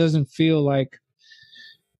appropriate. This doesn't feel like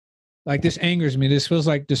this angers me. This feels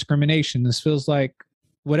like discrimination. This feels like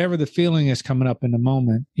whatever the feeling is coming up in the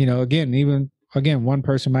moment. Again, one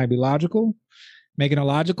person might be making a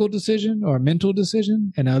logical decision or a mental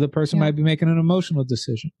decision, and the other person might be making an emotional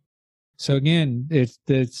decision. So again, there's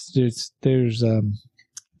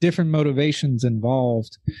different motivations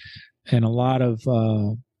involved, and a lot of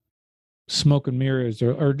smoke and mirrors,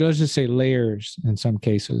 or does just say layers in some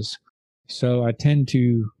cases. So I tend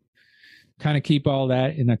to kind of keep all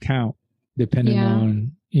that in account, depending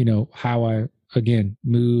on, how I, again,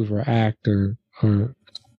 move or act or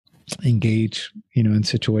engage, in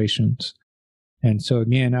situations. And so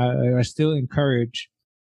again, I still encourage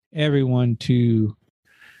everyone to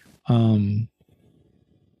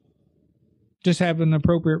just have an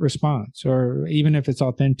appropriate response, or even if it's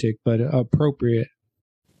authentic, but appropriate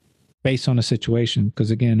based on the situation.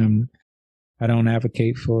 Because again, I don't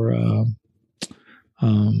advocate for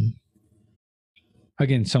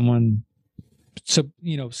again, someone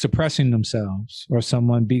suppressing themselves, or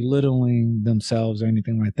someone belittling themselves or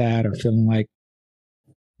anything like that, or feeling like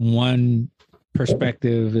one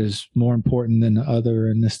perspective is more important than the other,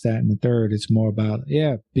 and this, that, and the third. It's more about,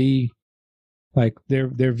 be like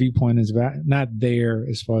their viewpoint is not there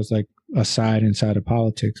as far as like a side inside of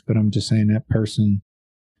politics, but I'm just saying that person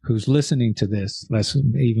who's listening to this, let's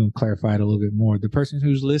even clarify it a little bit more. The person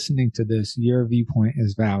who's listening to this, your viewpoint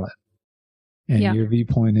is valid, and your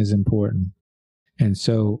viewpoint is important. And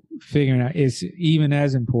so figuring out, it's even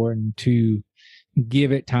as important to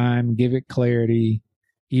give it time, give it clarity,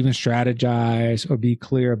 even strategize or be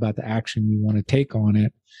clear about the action you want to take on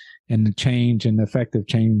it, and the change and the effective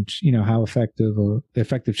change, how effective or the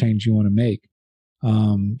effective change you want to make.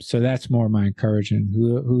 So that's more my encouragement.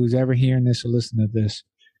 Who's ever hearing this or listening to this,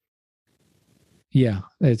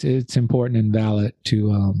 it's important and valid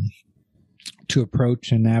to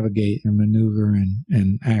approach and navigate and maneuver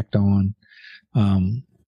and act on,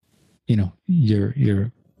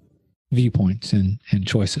 your viewpoints and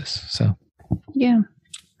choices. So,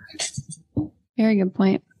 very good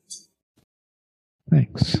point.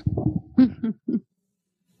 Thanks.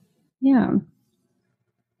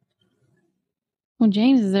 Well,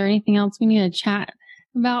 James, is there anything else we need to chat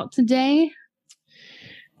about today?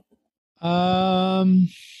 I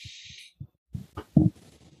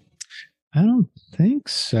don't think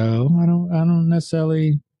so. I don't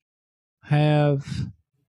necessarily have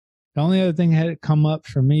The only other thing that had come up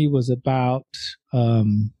for me was about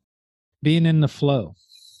being in the flow.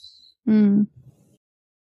 And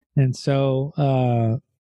so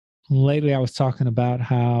lately I was talking about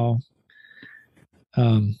how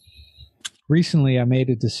recently I made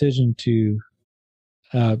a decision to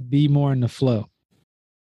be more in the flow.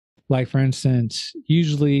 Like, for instance,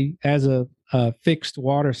 usually as a fixed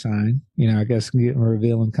water sign, I guess getting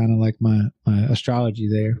revealing kind of like my astrology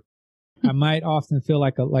there, I might often feel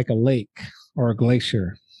like a lake or a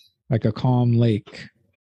glacier, like a calm lake.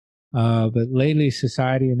 But lately,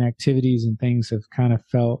 society and activities and things have kind of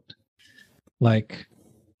felt like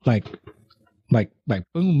boom,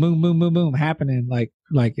 boom, boom, boom, boom, happening.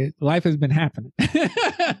 Life has been happening.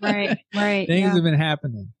 Right. Things have been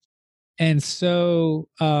happening. And so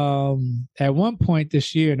at one point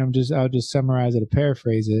this year, and I'll just summarize it or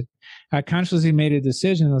paraphrase it, I consciously made a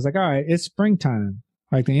decision. I was like, all right, it's springtime.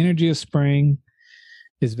 Like, the energy of spring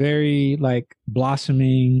is very like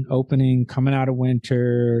blossoming, opening, coming out of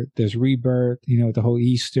winter. There's rebirth, the whole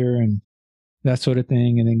Easter and that sort of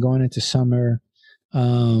thing. And then going into summer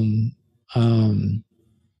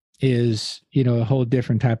is, a whole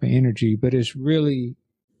different type of energy, but it's really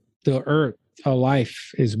the earth,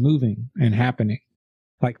 life is moving and happening.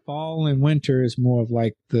 Like, fall and winter is more of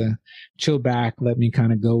like the chill back, let me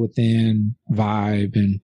kind of go within vibe.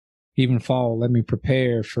 And even fall, let me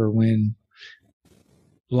prepare for when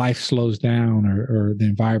life slows down or the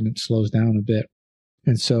environment slows down a bit.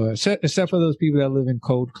 And so, except for those people that live in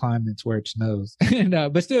cold climates where it snows,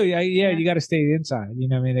 but still, you got to stay inside.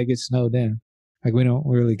 They get snowed in. Like, we don't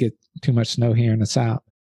really get too much snow here in the South.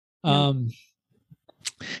 Yeah.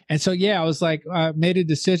 And so, I was like, I made a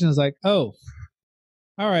decision. I was like, oh,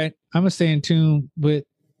 all right, I'm gonna stay in tune with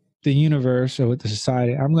the universe or with the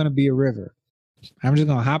society. I'm gonna be a river. I'm just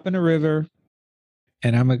gonna hop in a river,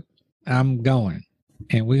 and I'm going,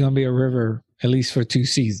 and we're gonna be a river at least for 2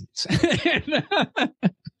 seasons.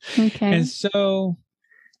 Okay. And so,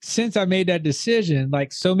 since I made that decision,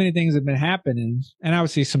 like, so many things have been happening, and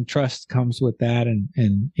obviously some trust comes with that, and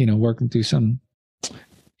working through some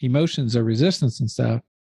emotions of resistance and stuff.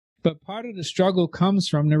 But part of the struggle comes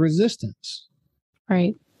from the resistance.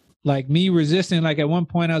 Right. Like, me resisting, like, at one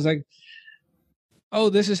point I was like, oh,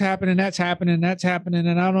 this is happening, that's happening, that's happening.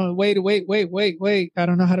 And I don't know, wait. I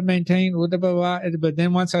don't know how to maintain, blah, blah, blah. But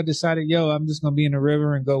then once I decided, I'm just going to be in the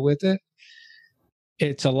river and go with it,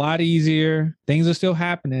 it's a lot easier. Things are still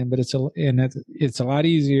happening, but it's a lot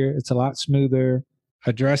easier. It's a lot smoother.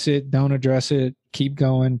 Address it, don't address it, keep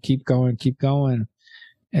going.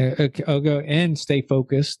 I'll go and stay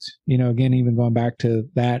focused, again, even going back to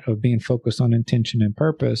that of being focused on intention and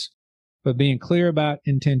purpose, but being clear about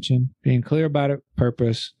intention, being clear about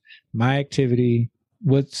purpose, my activity,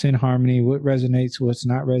 what's in harmony, what resonates, what's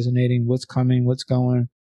not resonating, what's coming, what's going.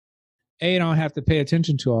 A, I don't have to pay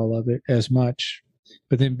attention to all of it as much,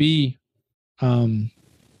 but then B,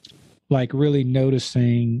 like, really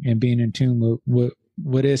noticing and being in tune with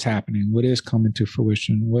what is happening, what is coming to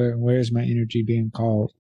fruition, where is my energy being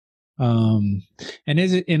called? And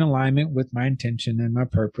is it in alignment with my intention and my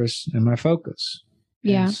purpose and my focus?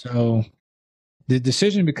 Yeah. And so the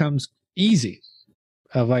decision becomes easy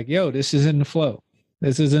of like, this is in the flow.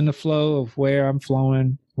 This is in the flow of where I'm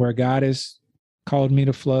flowing, where God has called me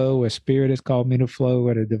to flow, where spirit has called me to flow,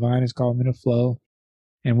 where the divine has called me to flow,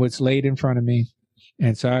 and what's laid in front of me.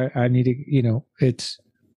 And so I need to, it's,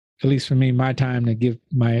 at least for me, my time to give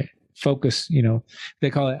my focus, they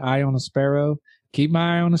call it eye on a sparrow. Keep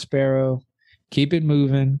my eye on a sparrow, keep it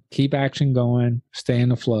moving, keep action going, stay in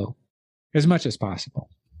the flow as much as possible.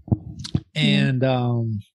 And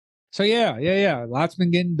so lots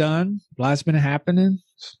been getting done, lots been happening,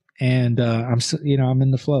 and I'm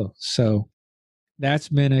in the flow. So that's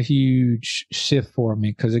been a huge shift for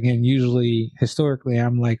me, because again, usually historically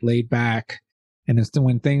I'm like laid back, and it's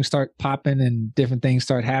when things start popping and different things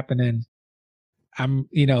start happening, I'm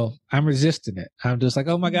resisting it. I'm just like,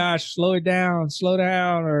 oh my gosh, slow down,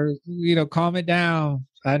 or, calm it down.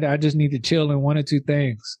 I just need to chill in one or two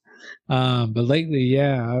things. But lately,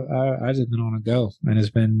 I just been on a go, and it's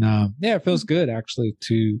been, it feels good actually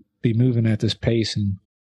to be moving at this pace and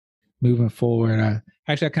moving forward.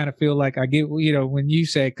 I kind of feel like I get, when you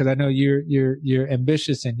say, cause I know you're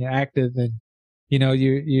ambitious and you're active, and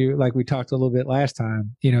you like we talked a little bit last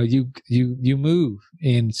time, you move.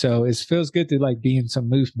 And so it feels good to like be in some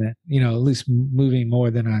movement, at least moving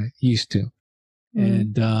more than I used to.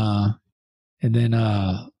 And then,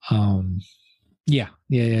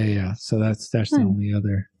 So that's the only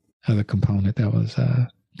other component that was,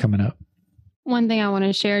 coming up. One thing I want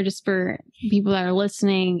to share just for people that are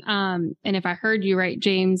listening, and if I heard you right,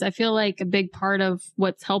 James, I feel like a big part of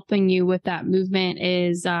what's helping you with that movement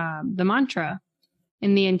is the mantra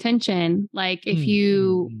and the intention. Like if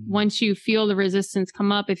you, once you feel the resistance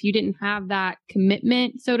come up, if you didn't have that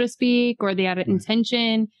commitment, so to speak, or the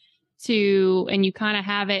intention to, and you kind of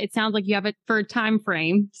have it, it sounds like you have it for a time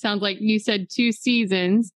frame. Sounds like you said 2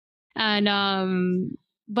 seasons. And,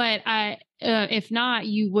 but if not,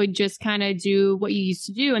 you would just kind of do what you used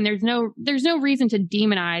to do. And there's no reason to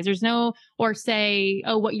demonize. Or say,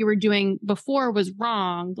 oh, what you were doing before was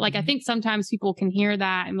wrong. Like, I think sometimes people can hear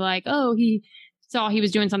that and be like, oh, he saw he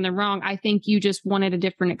was doing something wrong. I think you just wanted a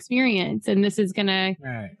different experience. And this is going to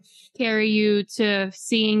carry you to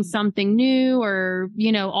seeing something new, or,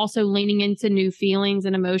 also leaning into new feelings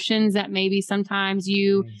and emotions that maybe sometimes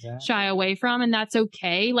you shy away from. And that's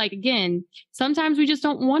okay. Like, again, sometimes we just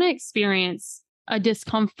don't want to experience a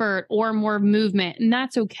discomfort or more movement, and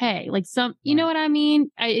that's okay. Like you know what I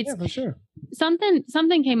mean? It's for sure.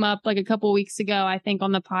 Something came up like a couple of weeks ago, I think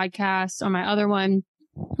on the podcast, on my other one,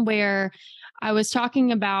 where I was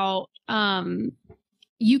talking about,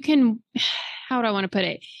 you can, how do I want to put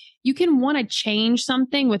it? You can want to change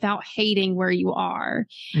something without hating where you are.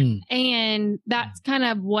 And that's kind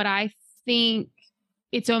of what I think.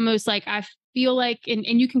 It's almost like, I feel like, and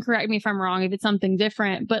you can correct me if I'm wrong, if it's something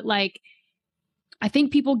different, but like, I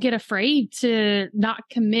think people get afraid to not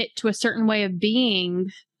commit to a certain way of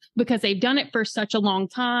being because they've done it for such a long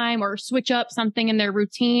time, or switch up something in their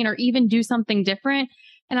routine, or even do something different.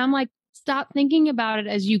 And I'm like, stop thinking about it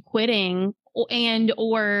as you quitting,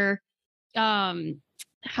 or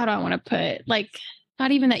how do I want to put it? Like,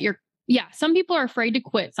 not even that some people are afraid to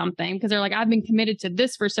quit something because they're like, I've been committed to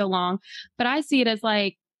this for so long. But I see it as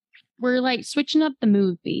like, we're like switching up the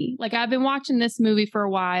movie. Like, I've been watching this movie for a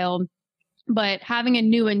while, but having a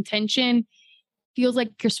new intention feels like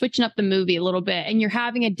you're switching up the movie a little bit and you're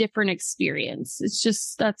having a different experience. It's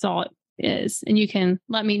just, that's all it is. And you can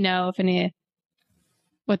let me know if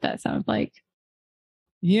what that sounds like.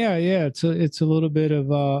 Yeah. It's a little bit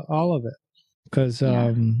of all of it, because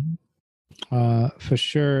for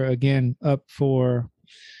sure, again, up for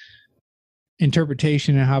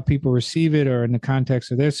interpretation and how people receive it, or in the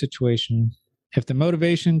context of their situation. If the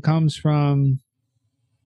motivation comes from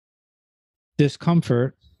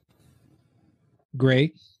discomfort,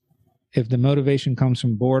 great. If the motivation comes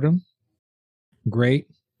from boredom, great.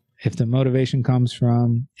 If the motivation comes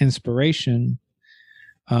from inspiration,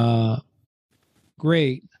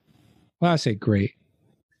 great. Well, I say great,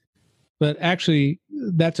 but actually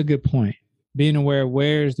that's a good point. Being aware,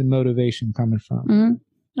 where's the motivation coming from?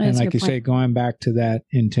 And like you say, going back to that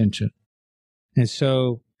intention. And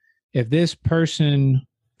so if this person,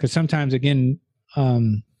 because sometimes, again,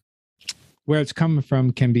 where it's coming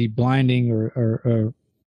from can be blinding, or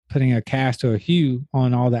putting a cast or a hue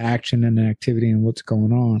on all the action and the activity and what's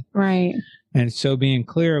going on. Right. And so being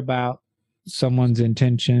clear about someone's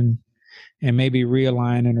intention and maybe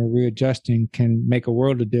realigning or readjusting can make a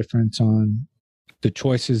world of difference on the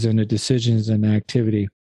choices and the decisions and the activity.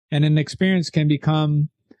 And an experience can become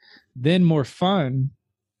then more fun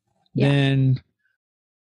than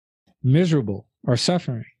miserable or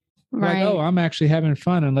suffering. Right. Like, oh, I'm actually having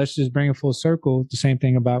fun. And let's just bring it full circle. The same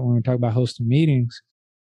thing about when we talk about hosting meetings.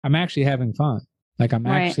 I'm actually having fun. Like, I'm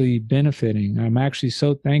actually benefiting. I'm actually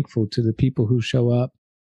so thankful to the people who show up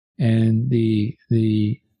and the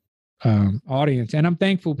audience. And I'm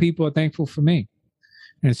thankful people are thankful for me.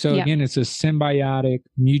 And so again, it's a symbiotic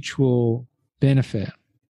mutual benefit.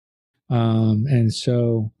 And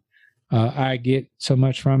so I get so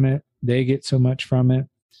much from it. They get so much from it.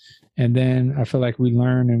 And then I feel like we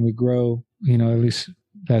learn and we grow, at least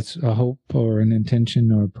that's a hope or an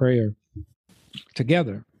intention or a prayer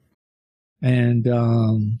together. And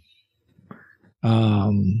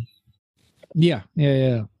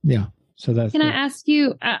So that's Can I ask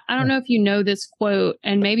you, I don't know if you know this quote,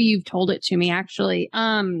 and maybe you've told it to me actually.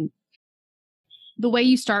 The way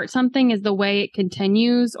you start something is the way it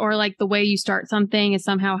continues, or like the way you start something is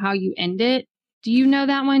somehow how you end it. Do you know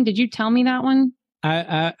that one? Did you tell me that one?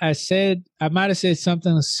 I said, I might have said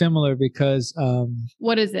something similar because...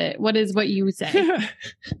 what is it? What is what you say?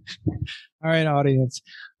 All right, audience.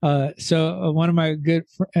 So one of my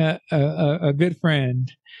a good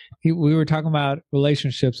friend, we were talking about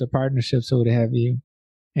relationships or partnerships or what have you.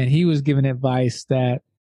 And he was giving advice that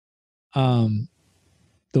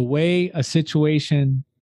the way a situation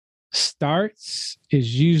starts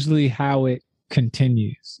is usually how it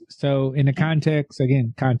continues. So in the context,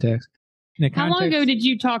 How long ago did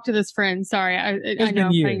you talk to this friend? Sorry, I know.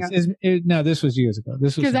 No, this was years ago.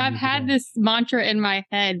 This was because I've had this mantra in my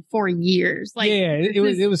head for years. Like,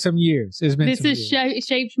 it was some years. This has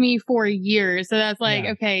shaped me for years. So that's like,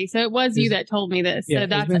 okay, so it was you that told me this. So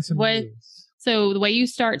that's what. So the way you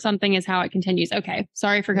start something is how it continues. Okay,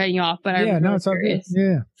 sorry for cutting you off, but it's all good.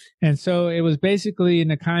 Yeah, and so it was basically in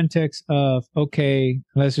the context of, okay,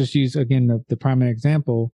 let's just use again the primary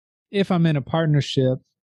example. If I'm in a partnership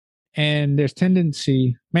and there's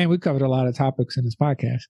tendency, man, we covered a lot of topics in this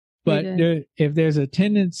podcast, but if there's a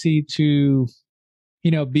tendency to,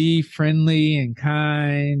 be friendly and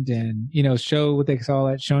kind and, show what they call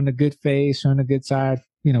it, showing the good face, showing the good side,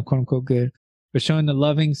 quote unquote good, but showing the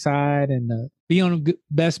loving side and be on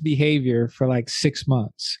best behavior for like 6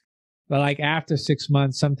 months. But like after 6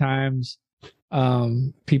 months, sometimes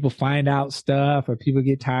people find out stuff, or people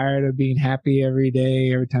get tired of being happy every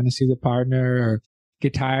day, every time they see the partner, or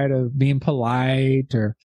get tired of being polite,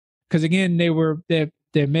 or because again,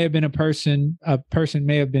 there may have been a person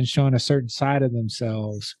may have been showing a certain side of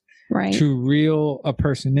themselves, right, to reel a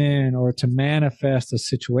person in or to manifest a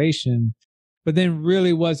situation, but then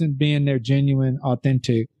really wasn't being their genuine,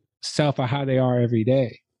 authentic self or how they are every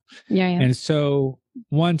day. Yeah. And so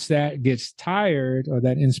once that gets tired or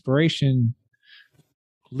that inspiration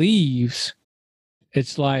leaves,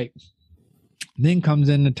 it's like, then comes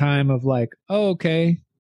in the time of like, oh, okay,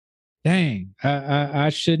 dang, I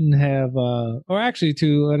shouldn't have, or actually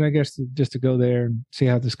and I guess just to go there and see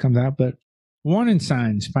how this comes out, but warning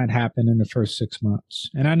signs might happen in the first 6 months.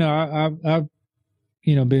 And I know I've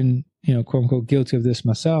been, quote unquote, guilty of this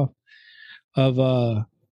myself, of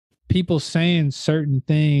people saying certain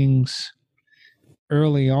things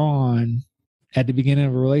early on at the beginning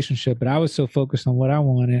of a relationship, but I was so focused on what I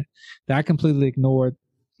wanted that I completely ignored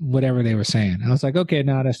whatever they were saying. I was like, okay,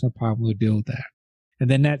 no, that's no problem. We'll deal with that. And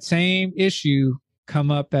then that same issue come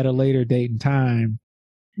up at a later date and time.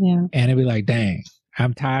 Yeah. And it'd be like, dang,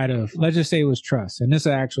 I'm tired of, let's just say it was trust. And this is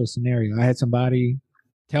an actual scenario. I had somebody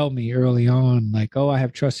tell me early on, like, oh, I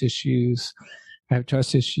have trust issues. I have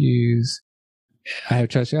trust issues. I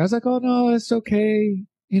was like, oh, no, it's okay.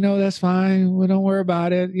 That's fine. Well, don't worry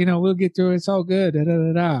about it. We'll get through it. It's all good. Da, da,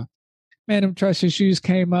 da, da. Man, them trust issues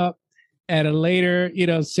came up at a later,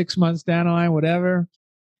 6 months down the line, whatever.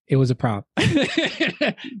 It was a problem.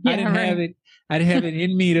 I didn't have it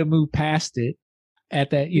in me to move past it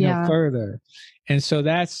at that, further. And so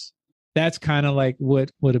that's kind of like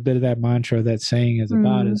what a bit of that mantra, that saying is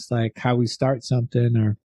about. Is like how we start something,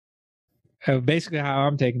 or basically how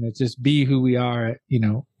I'm taking it, just be who we are,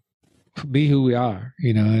 be who we are,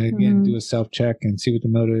 again, do a self check and see what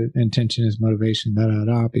the intention is, motivation,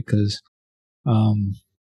 because,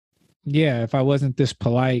 if I wasn't this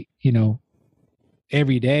polite,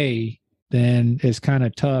 every day, then it's kind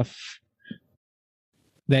of tough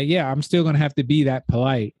that, I'm still going to have to be that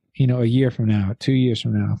polite, a year from now, 2 years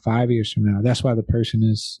from now, 5 years from now. That's why the person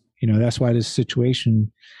is, that's why this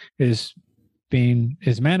situation is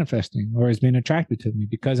manifesting or is being attracted to me,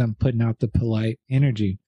 because I'm putting out the polite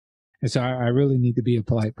energy. And so I really need to be a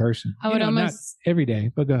polite person. I would almost, not every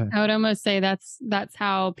day, but go ahead. I would almost say that's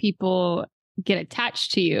how people get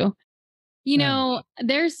attached to you.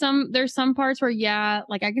 There's some parts where,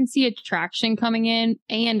 like I can see attraction coming in.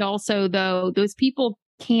 And also though, those people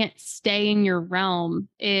can't stay in your realm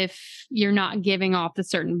if you're not giving off the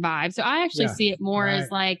certain vibe. So I actually see it more as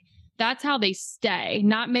like, that's how they stay,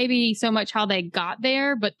 not maybe so much how they got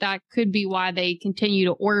there, but that could be why they continue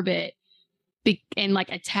to orbit and like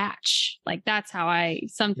attach. Like that's how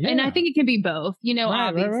and I think it can be both,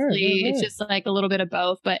 obviously it's just like a little bit of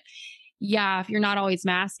both, but if you're not always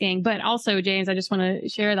masking. But also, James, I just want to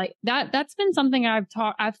share like that's been something I've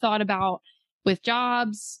thought about with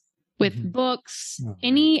jobs, with books,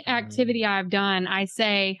 any activity I've done. I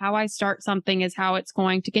say how I start something is how it's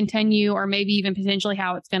going to continue, or maybe even potentially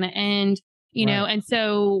how it's going to end, know? And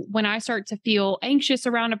so when I start to feel anxious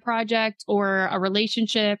around a project or a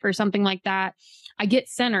relationship or something like that, I get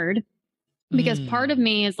centered. Because part of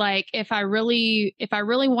me is like, if I really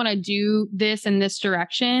want to do this in this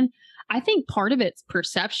direction, I think part of it's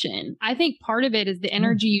perception. I think part of it is the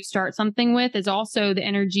energy you start something with is also the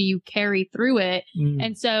energy you carry through it.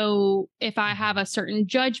 And so if I have a certain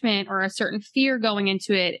judgment or a certain fear going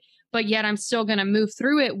into it, but yet I'm still going to move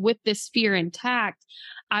through it with this fear intact,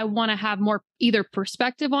 I want to have more either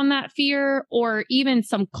perspective on that fear or even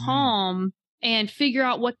some calm and figure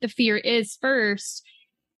out what the fear is first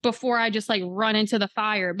before I just like run into the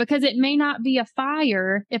fire, because it may not be a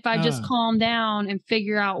fire if I just calm down and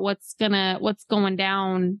figure out what's going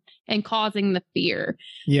down and causing the fear.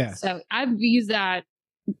 Yeah. So I've used that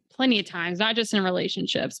plenty of times, not just in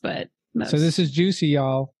relationships, but So this is juicy,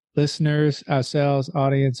 y'all. Listeners, ourselves,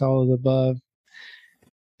 audience, all of the above.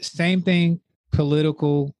 Same thing,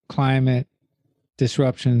 political, climate,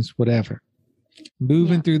 disruptions, whatever.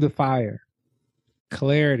 Moving through the fire.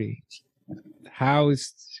 Clarity. How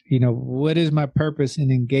is, what is my purpose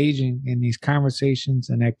in engaging in these conversations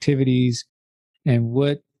and activities, and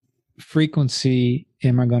what frequency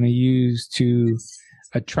am I going to use to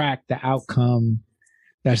attract the outcome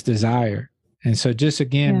that's desired? And so just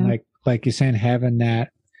again, like you're saying,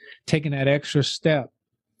 taking that extra step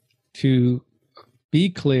to be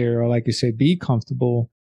clear, or like you say, be comfortable,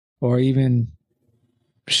 or even,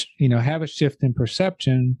 have a shift in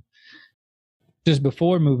perception just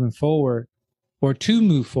before moving forward, or to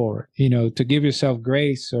move forward, to give yourself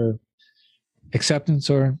grace or acceptance,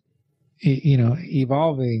 or,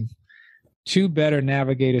 evolving to better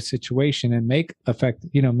navigate a situation and make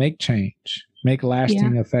make change, make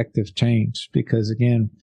lasting, effective change. Because again,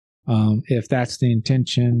 if that's the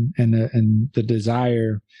intention and the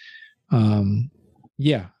desire,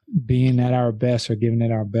 being at our best, or giving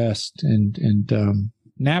it our best, and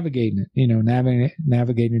navigating it,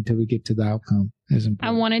 navigating until we get to the outcome is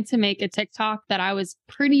important. I wanted to make a TikTok that I was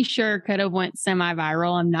pretty sure could have went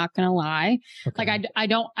semi-viral. I'm not going to lie. Okay. Like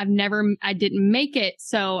I didn't make it.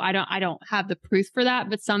 So I don't have the proof for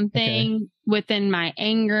that, but something within my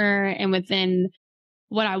anger and within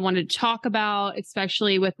what I wanted to talk about,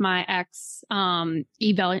 especially with my ex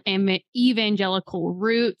evangelical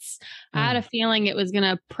roots, I had a feeling it was going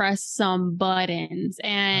to press some buttons.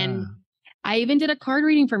 And I even did a card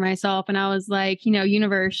reading for myself, and I was like,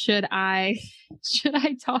 universe, should I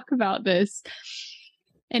talk about this?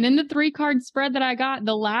 And in the 3-card spread that I got,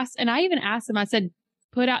 and I even asked them, I said,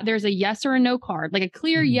 there's a yes or a no card, like a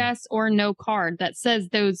clear yes or no card that says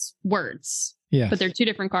those words. Yeah. But they're 2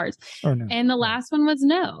 different cards. Or no. And the last one was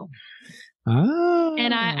no. Oh.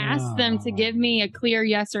 And I asked them to give me a clear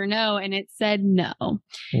yes or no, and it said no.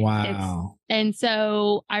 Wow. And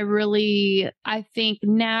so I think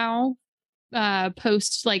now,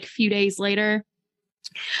 post like a few days later,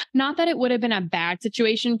 not that it would have been a bad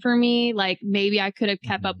situation for me, like maybe I could have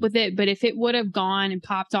kept up with it, but if it would have gone and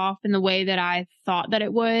popped off in the way that I thought that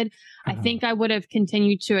it would, I think I would have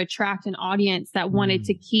continued to attract an audience that wanted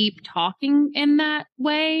to keep talking in that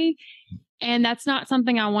way. And that's not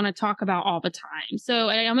something I want to talk about all the time. So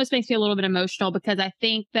it almost makes me a little bit emotional, because I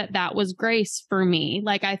think that was grace for me.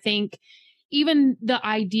 Like, I think even the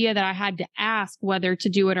idea that I had to ask whether to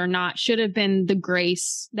do it or not should have been the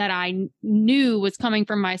grace that I knew was coming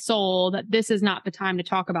from my soul, that this is not the time to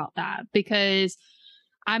talk about that, because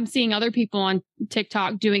I'm seeing other people on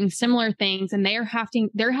TikTok doing similar things, and they're having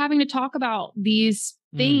to talk about these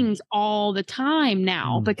things all the time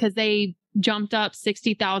now because they jumped up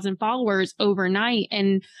 60,000 followers overnight.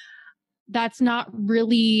 And that's not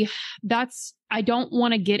really, I don't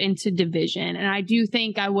want to get into division. And I do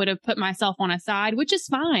think I would have put myself on a side, which is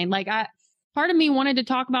fine. Like part of me wanted to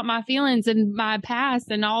talk about my feelings and my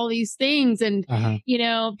past and all these things, and,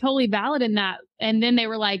 totally valid in that. And then they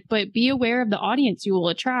were like, but be aware of the audience you will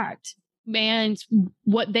attract and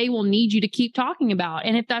what they will need you to keep talking about.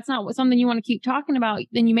 And if that's not something you want to keep talking about,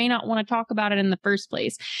 then you may not want to talk about it in the first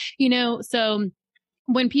place. So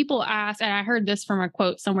when people ask, and I heard this from a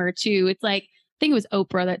quote somewhere too, it's like, I think it was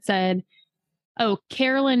Oprah that said,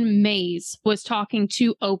 Carolyn Mays was talking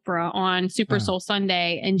to Oprah on Super Soul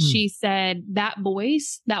Sunday. And she said, that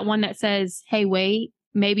voice, that one that says, hey, wait,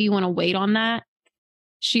 maybe you want to wait on that.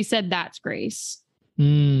 She said, that's grace.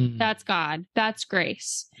 That's God. That's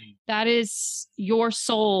grace. That is your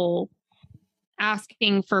soul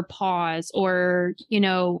asking for pause, or,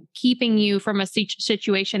 keeping you from a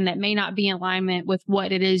situation that may not be in alignment with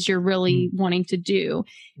what it is you're really wanting to do.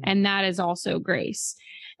 And that is also grace.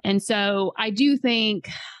 And so I do think,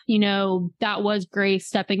 that was grace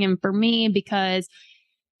stepping in for me, because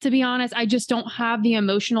to be honest, I just don't have the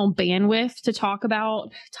emotional bandwidth to talk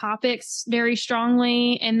about topics very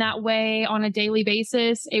strongly in that way on a daily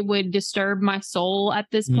basis. It would disturb my soul at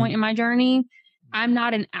this point in my journey. I'm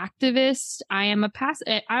not an activist. I am a passive.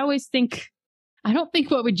 I always think, I don't think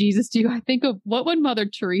what would Jesus do? I think of what would Mother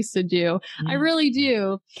Teresa do? I really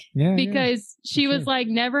do. Yeah, because she was like,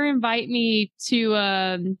 never invite me to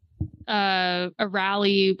a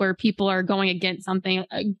rally where people are going against something.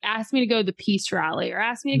 Ask me to go to the peace rally, or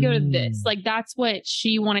ask me to go to this. Like, that's what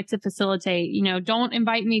she wanted to facilitate. Don't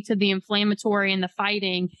invite me to the inflammatory and the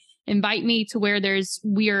fighting. Invite me to where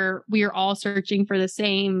we are all searching for the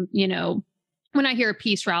same, when I hear a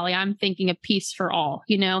peace rally, I'm thinking of peace for all,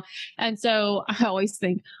 And so I always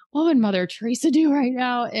think, what would Mother Teresa do right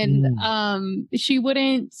now? And she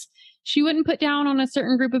wouldn't put down on a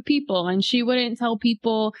certain group of people, and she wouldn't tell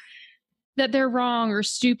people that they're wrong or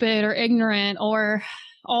stupid or ignorant or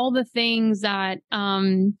all the things that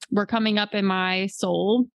were coming up in my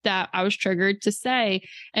soul that I was triggered to say.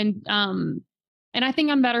 And I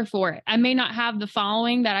think I'm better for it. I may not have the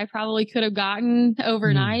following that I probably could have gotten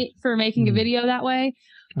overnight for making a video that way,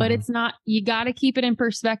 but it's not, you got to keep it in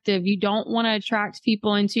perspective. You don't want to attract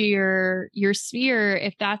people into your sphere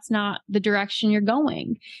if that's not the direction you're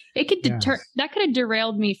going. It could that could have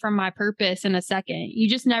derailed me from my purpose in a second. You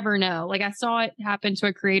just never know. Like I saw it happen to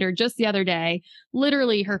a creator just the other day.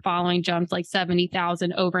 Literally her following jumped like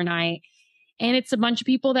 70,000 overnight. And it's a bunch of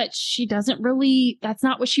people that she doesn't really, that's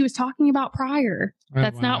not what she was talking about prior.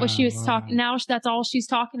 That's not what she was talking. Now that's all she's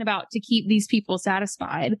talking about to keep these people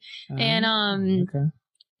satisfied.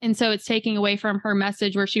 And so it's taking away from her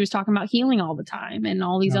message where she was talking about healing all the time and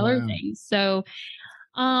all these other things. So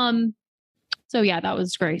yeah, that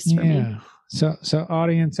was grace for me. So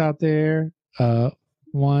audience out there,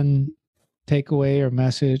 one takeaway or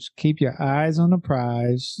message, keep your eyes on the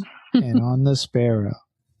prize and on the sparrow.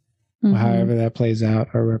 However that plays out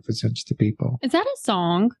or represents to people. Is that a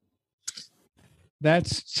song?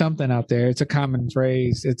 That's something out there. It's a common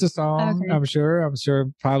phrase. It's a song, okay. I'm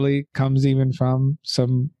sure probably comes even from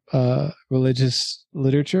some religious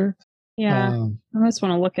literature. Yeah. I just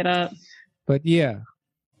want to look it up. But yeah,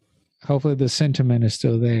 hopefully the sentiment is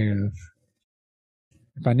still there.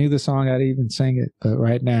 If I knew the song, I'd even sing it. But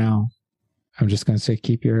right now, I'm just going to say,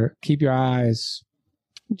 keep your eyes.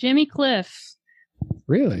 Jimmy Cliff.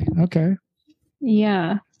 Really? Okay.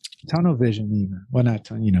 Yeah. Tunnel vision even. Well, not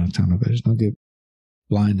tunnel vision. Don't get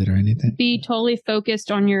blinded or anything. Be totally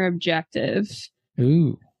focused on your objective.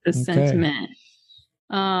 Ooh. The sentiment.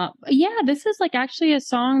 Yeah, this is like actually a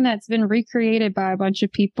song that's been recreated by a bunch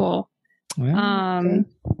of people. Well, I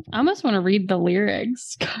almost want to read the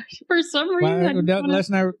lyrics. Gosh, for some reason.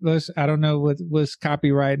 I don't know what was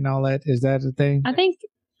copyright and all that. Is that a thing? I think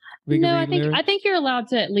you're allowed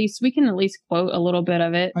to we can at least quote a little bit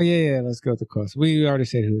of it. Oh yeah. Let's go with the quotes. We already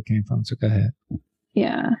said who it came from, so go ahead.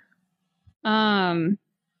 Yeah.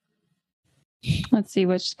 Let's see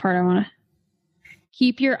which part I want to.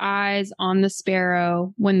 Keep your eyes on the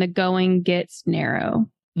sparrow when the going gets narrow.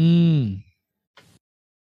 I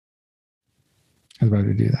was about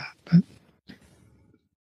to do that, but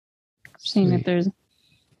seeing if there's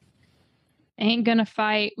ain't gonna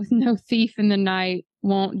fight with no thief in the night.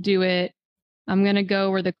 Won't do it. I'm gonna go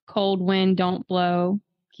where the cold wind don't blow.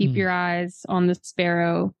 Keep your eyes on the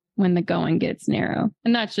sparrow when the going gets narrow.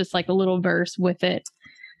 And that's just like a little verse with it.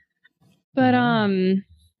 But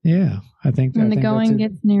yeah, I think when the going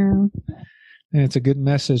gets narrow. And it's a good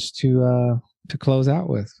message to close out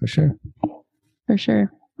with, for sure. For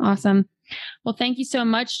sure. Awesome. Well, thank you so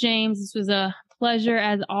much, James. This was a pleasure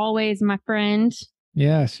as always, my friend.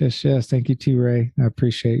 Yes. Thank you too, Ray. I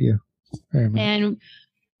appreciate you very much. And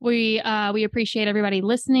we appreciate everybody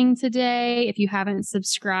listening today. If you haven't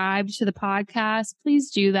subscribed to the podcast, please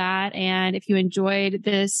do that. And if you enjoyed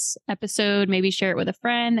this episode, maybe share it with a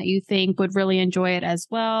friend that you think would really enjoy it as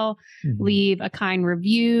well. Mm-hmm. Leave a kind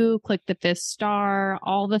review, click the 5th star,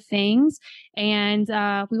 all the things. And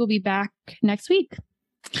we will be back next week.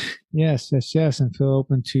 Yes. And feel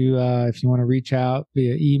open to, if you want to reach out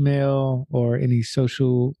via email or any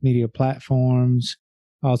social media platforms.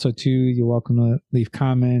 Also, too, you're welcome to leave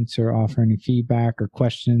comments or offer any feedback or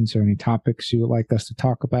questions or any topics you would like us to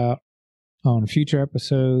talk about on future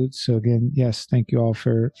episodes. So again, yes, thank you all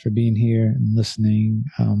for being here and listening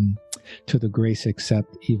to the Grace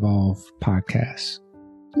Accept Evolve podcast.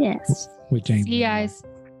 Yes. With James. See you guys.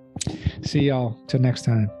 See y'all. Till next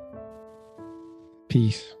time.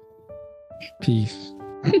 Peace. No,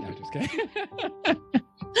 just kidding.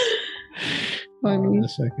 Hold on a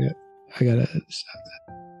second. I gotta stop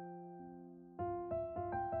that.